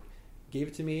it. Gave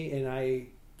it to me, and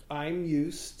I'm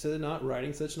used to not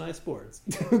riding such nice boards.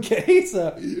 Okay,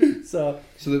 so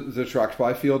the trucks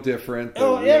probably feel different.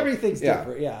 Everything's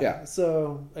different. Yeah.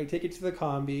 So I take it to the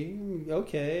combi.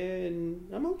 Okay, and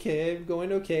I'm okay. I'm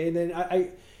going okay. And then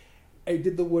I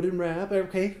did the wooden wrap.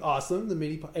 Okay, awesome. The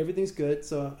mini, everything's good.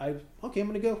 So I'm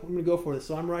gonna go for this.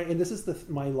 So I'm riding, and this is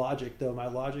my logic though. My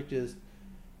logic is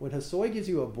when Hosoi gives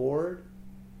you a board,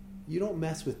 you don't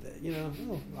mess with it.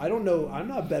 I don't know. I'm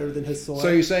not better than Hosoi. So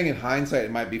you're saying in hindsight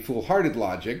it might be foolhardy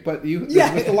logic, but this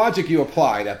was the logic you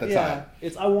applied at the time.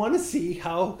 I want to see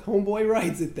how homeboy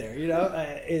rides it there.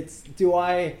 It's do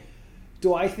I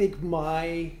think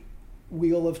my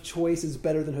wheel of choice is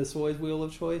better than Hosoi's wheel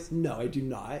of choice? No, I do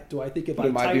not. Do I think it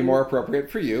might be more appropriate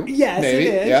for you? Yes, maybe.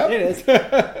 It is. Yep. It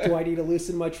is. Do I need to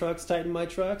loosen my trucks, tighten my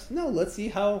trucks? No. Let's see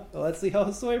how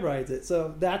Hosoi rides it.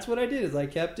 So that's what I did. Is I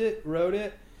kept it, rode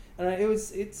it. And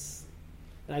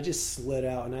I just slid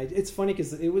out, and it's funny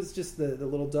because it was just the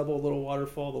little little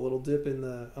waterfall, the little dip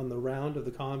on the round of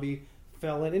the combi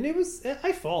fell in, and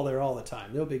I fall there all the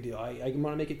time, no big deal. I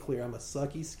want to make it clear I'm a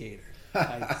sucky skater.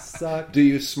 I suck. Do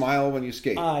you smile when you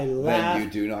skate? I laugh. Then you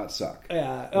do not suck.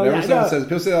 Yeah. Whenever someone says,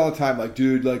 people say all the time, like,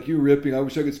 dude, like, you're ripping. I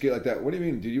wish I could skate like that. What do you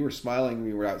mean? Dude, you were smiling when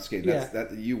you were out skating.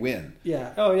 That you win.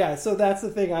 Yeah. Oh, yeah. So that's the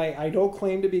thing. I don't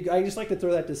claim to be. I just like to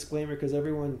throw that disclaimer because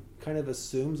everyone kind of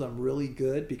assumes I'm really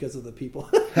good because of the people,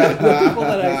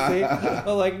 that I see.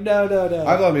 I'm like, no.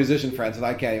 I have a lot of musician friends, and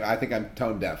I can't even. I think I'm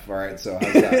tone deaf. All right, so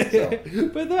how's that? So.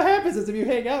 But what happens is if you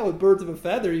hang out with birds of a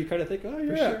feather, you kind of think, oh,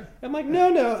 yeah. Sure. I'm like,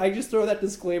 no. I just throw that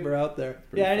disclaimer out there.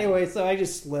 Anyway, so I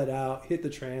just slid out, hit the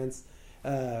trans,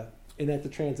 and at the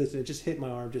transition, it just hit my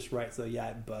arm just right. So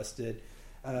it busted.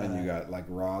 And you got like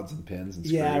rods and pins and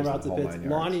screws. Yeah, rods and pins.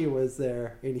 Lonnie was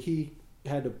there, and he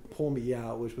had to pull me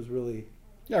out, which was really.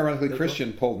 Yeah, ironically,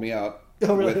 Christian pulled me out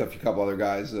with a couple other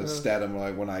guys. Statham,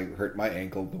 when I hurt my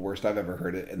ankle, the worst I've ever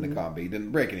hurt it in the combi.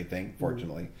 Didn't break anything,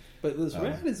 fortunately. But what's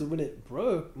rad is when it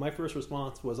broke, my first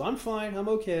response was, I'm fine, I'm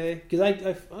okay. Because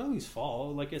I always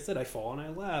fall. Like I said, I fall and I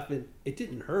laugh, and it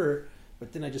didn't hurt.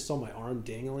 But then I just saw my arm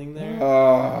dangling there. And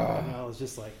I was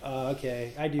just like,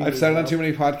 okay. I've said it on too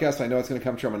many podcasts. I know it's going to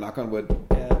come true. I'm going to knock on wood.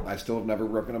 Yeah. I still have never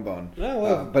broken a bone. Oh,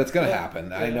 well, but it's going to happen.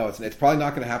 Yeah. I know it's probably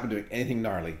not going to happen doing anything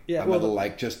gnarly. Yeah, I'm going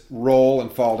to just roll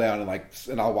and fall down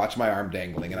and I'll watch my arm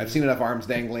dangling. And I've seen enough arms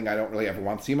dangling. I don't really ever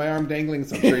want to see my arm dangling.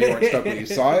 So I'm sure you weren't stoked when you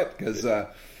saw it because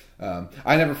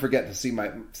I never forget seeing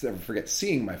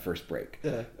my first break.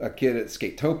 Yeah. A kid at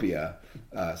Skatopia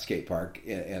Skatepark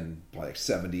in probably like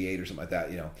 78 or something like that.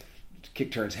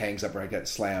 Kick turns, hangs up right, that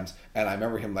slams, and I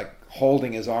remember him like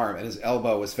holding his arm, and his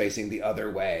elbow was facing the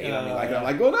other way. And I'm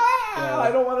like, going, I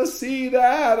don't want to see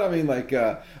that. I mean, like,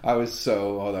 I was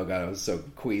so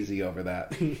queasy over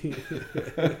that.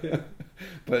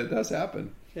 But it does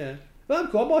happen. Yeah. Well, I'm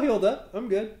cool. I'm all healed up. I'm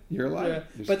good. You're alive.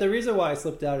 Yeah. But the reason why I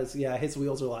slipped out is, his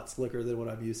wheels are a lot slicker than what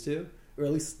I'm used to, or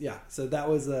at least, So that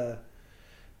was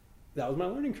my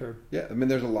learning curve. Yeah, I mean,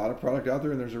 there's a lot of product out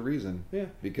there, and there's a reason. Yeah.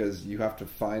 Because you have to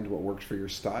find what works for your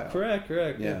style. Correct.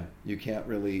 Yeah. You can't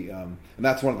really... and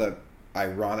that's one of the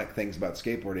ironic things about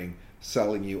skateboarding,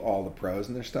 selling you all the pros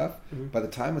and their stuff. Mm-hmm. By the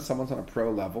time when someone's on a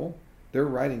pro level, they're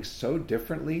riding so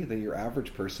differently than your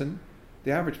average person. The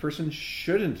average person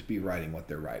shouldn't be riding what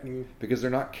they're riding because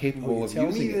they're not capable of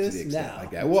using it to the extent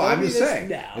like that. Well, I'm just saying.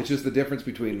 Now. It's just the difference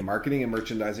between the marketing and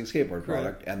merchandising skateboard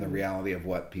product and the reality of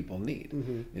what people need.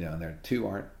 Mm-hmm. And their two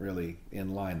aren't really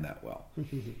in line that well.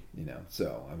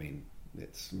 So, I mean,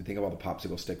 think of all the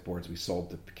popsicle stick boards we sold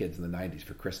to kids in the 90s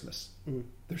for Christmas. Mm-hmm.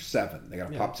 They're 7. They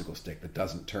got a popsicle stick that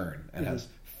doesn't turn and has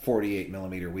 48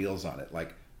 millimeter wheels on it.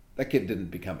 Like, that kid didn't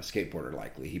become a skateboarder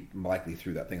likely. He likely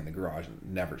threw that thing in the garage and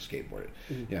never skateboarded.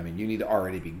 Mm-hmm. I mean, you need to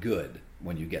already be good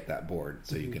when you get that board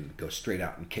so you can go straight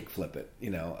out and kick flip it,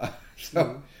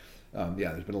 So,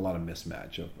 there's been a lot of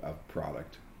mismatch of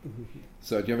product.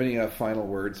 So, do you have any final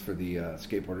words for the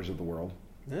skateboarders of the world?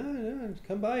 No,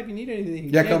 come by if you need anything.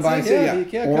 Yeah, come by and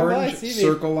see. Orange see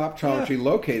Circle Optometry,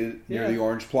 located near the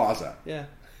Orange Plaza. Yeah.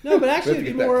 No, but actually, it'd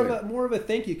be more of a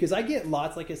thank you, because I get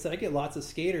lots. Like I said, I get lots of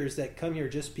skaters that come here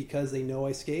just because they know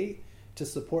I skate to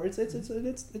support.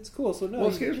 It's cool. So no,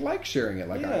 skaters like sharing it.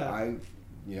 Like I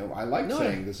like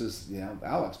saying this is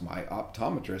Alex, my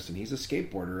optometrist, and he's a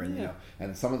skateboarder, and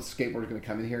and some of the skateboarders are going to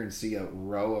come in here and see a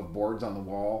row of boards on the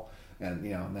wall, and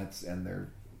know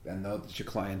that your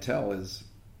clientele is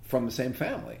from the same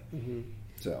family.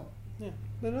 So. Yeah,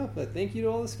 but thank you to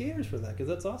all the skaters for that, because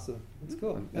that's awesome. It's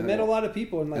cool. I met a lot of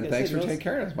people, and thanks for taking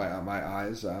care of us. My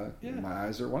eyes are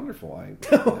wonderful.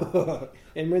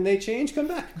 And when they change, come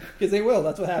back, because they will.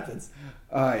 That's what happens.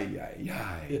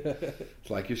 It's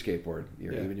like your skateboard.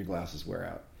 Even your glasses wear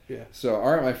out. Yeah. So,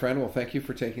 all right, my friend. Well, thank you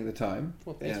for taking the time.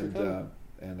 Well, thanks for coming.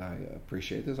 And I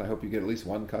appreciate this. I hope you get at least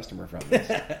one customer from this.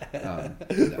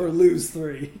 Or lose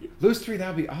 3. Lose 3,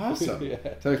 that would be awesome.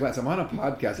 Tell your class, I'm on a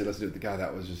podcast I listened to with the guy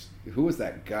that was just... Who was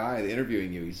that guy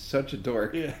interviewing you? He's such a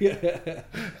dork.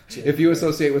 If you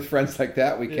associate with friends like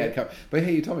that, we can't come. But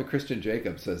hey, you told me Christian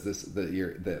Jacobs says this,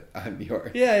 that I'm your...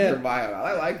 You're my...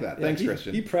 I like that. Thanks,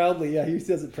 Christian. He proudly, he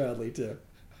says it proudly, too.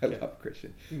 I love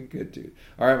Christian. Good dude.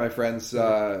 All right, my friends.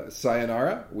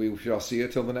 Sayonara. We shall see you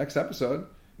till the next episode.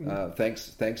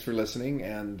 Thanks for listening,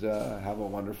 and have a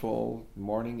wonderful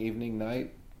morning, evening,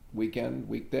 night, weekend,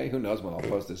 weekday. Who knows when I'll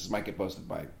post this? This might get posted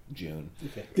by June.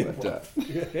 Okay. But,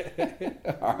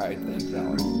 all right. Thanks,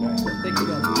 Alex. Thank you,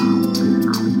 guys.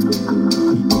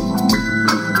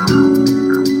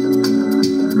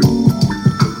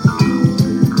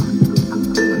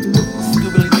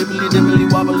 Scoobly dibbly dibbly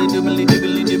wobbly dibbly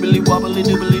dibbly dibbly wobbly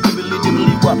dibbly dibbly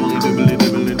dibbly wobbly dibbly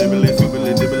dibbly dibbly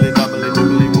scoobly dibbly wobbly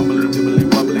dibbly wobbly dibbly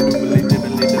wobbly dibbly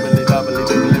dibbly dibbly wobbly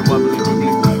dibbly wobbly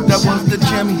dibbly. That was the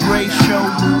Jim Gray Show.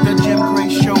 The Jim Gray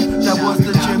Show. That was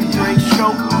the Jim Gray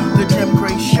Show. The Jim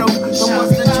Gray Show. That was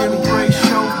the Jim Gray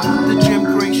Show. The Jim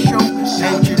Gray Show.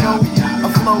 And you know, a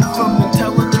flow from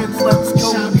intelligence. Let's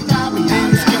go.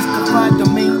 Ends justify the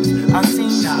means. I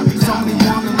seen so many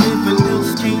wanna live in ill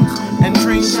schemes and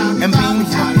dreams and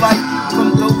beams of light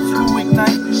from those who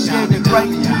ignite, get it right,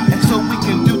 and so we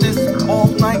can do this all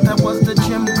night. That was the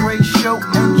Jim Gray Show,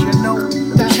 and you know,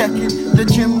 check it, the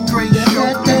Jim Gray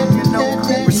Show, and you know,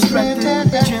 respect it,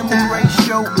 Jim Gray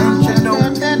Show, and you know,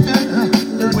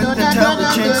 with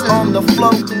intelligence on the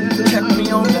flow, check me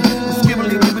on the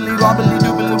skibbly dibbly wobbly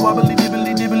dibbly wobbly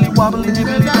dibbly dibbly wobbly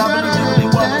dibbly wobbly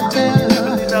dibbly wobbly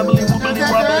dibbly doubly wobbly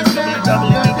wobbly dibbly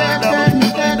doubly dibbly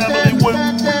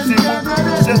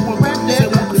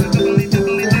doubly dibbly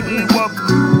doubly wobbly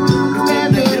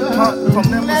from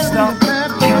never stop,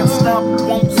 can't stop,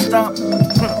 won't stop.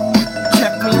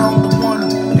 Check me on the one,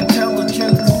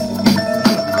 intelligence,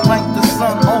 like the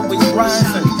sun always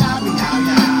rising.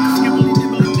 Skibbly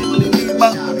dibbly dibbly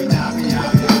dee-bop,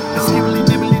 skibbly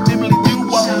dibbly dibbly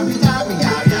doo-wop,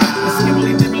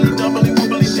 skibbly dibbly doubly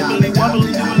wobbly dibbly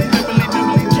wobbly dibbly dibbly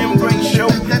dibbly. Jim Gray Show,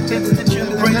 it's the Jim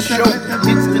Gray Show,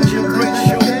 it's the Jim Gray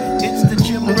Show, it's the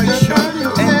Jim Gray Show,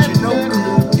 and you know,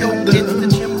 yo, it's the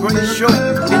Jim Gray Show,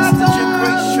 it's the Jim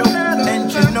Gray Show,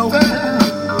 and you know.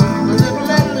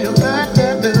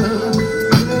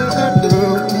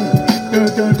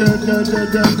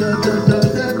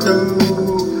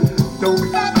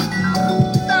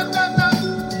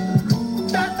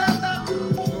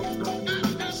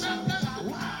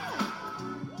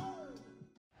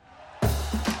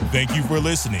 Thank you for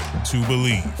listening to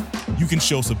Believe. You can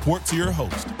show support to your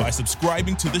host by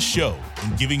subscribing to the show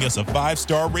and giving us a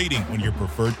 5-star rating on your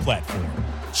preferred platform.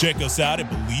 Check us out at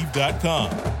Believe.com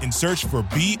and search for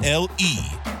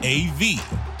BLEAV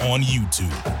on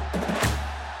YouTube.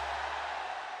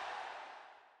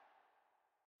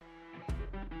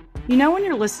 You know when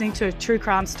you're listening to a true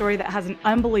crime story that has an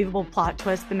unbelievable plot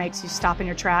twist that makes you stop in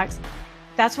your tracks?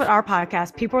 That's what our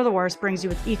podcast, People Are the Worst, brings you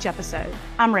with each episode.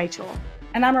 I'm Rachel.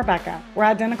 And I'm Rebecca. We're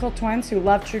identical twins who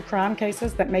love true crime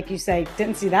cases that make you say,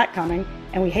 didn't see that coming,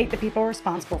 and we hate the people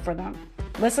responsible for them.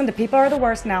 Listen to People Are the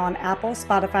Worst now on Apple,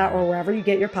 Spotify, or wherever you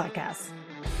get your podcasts.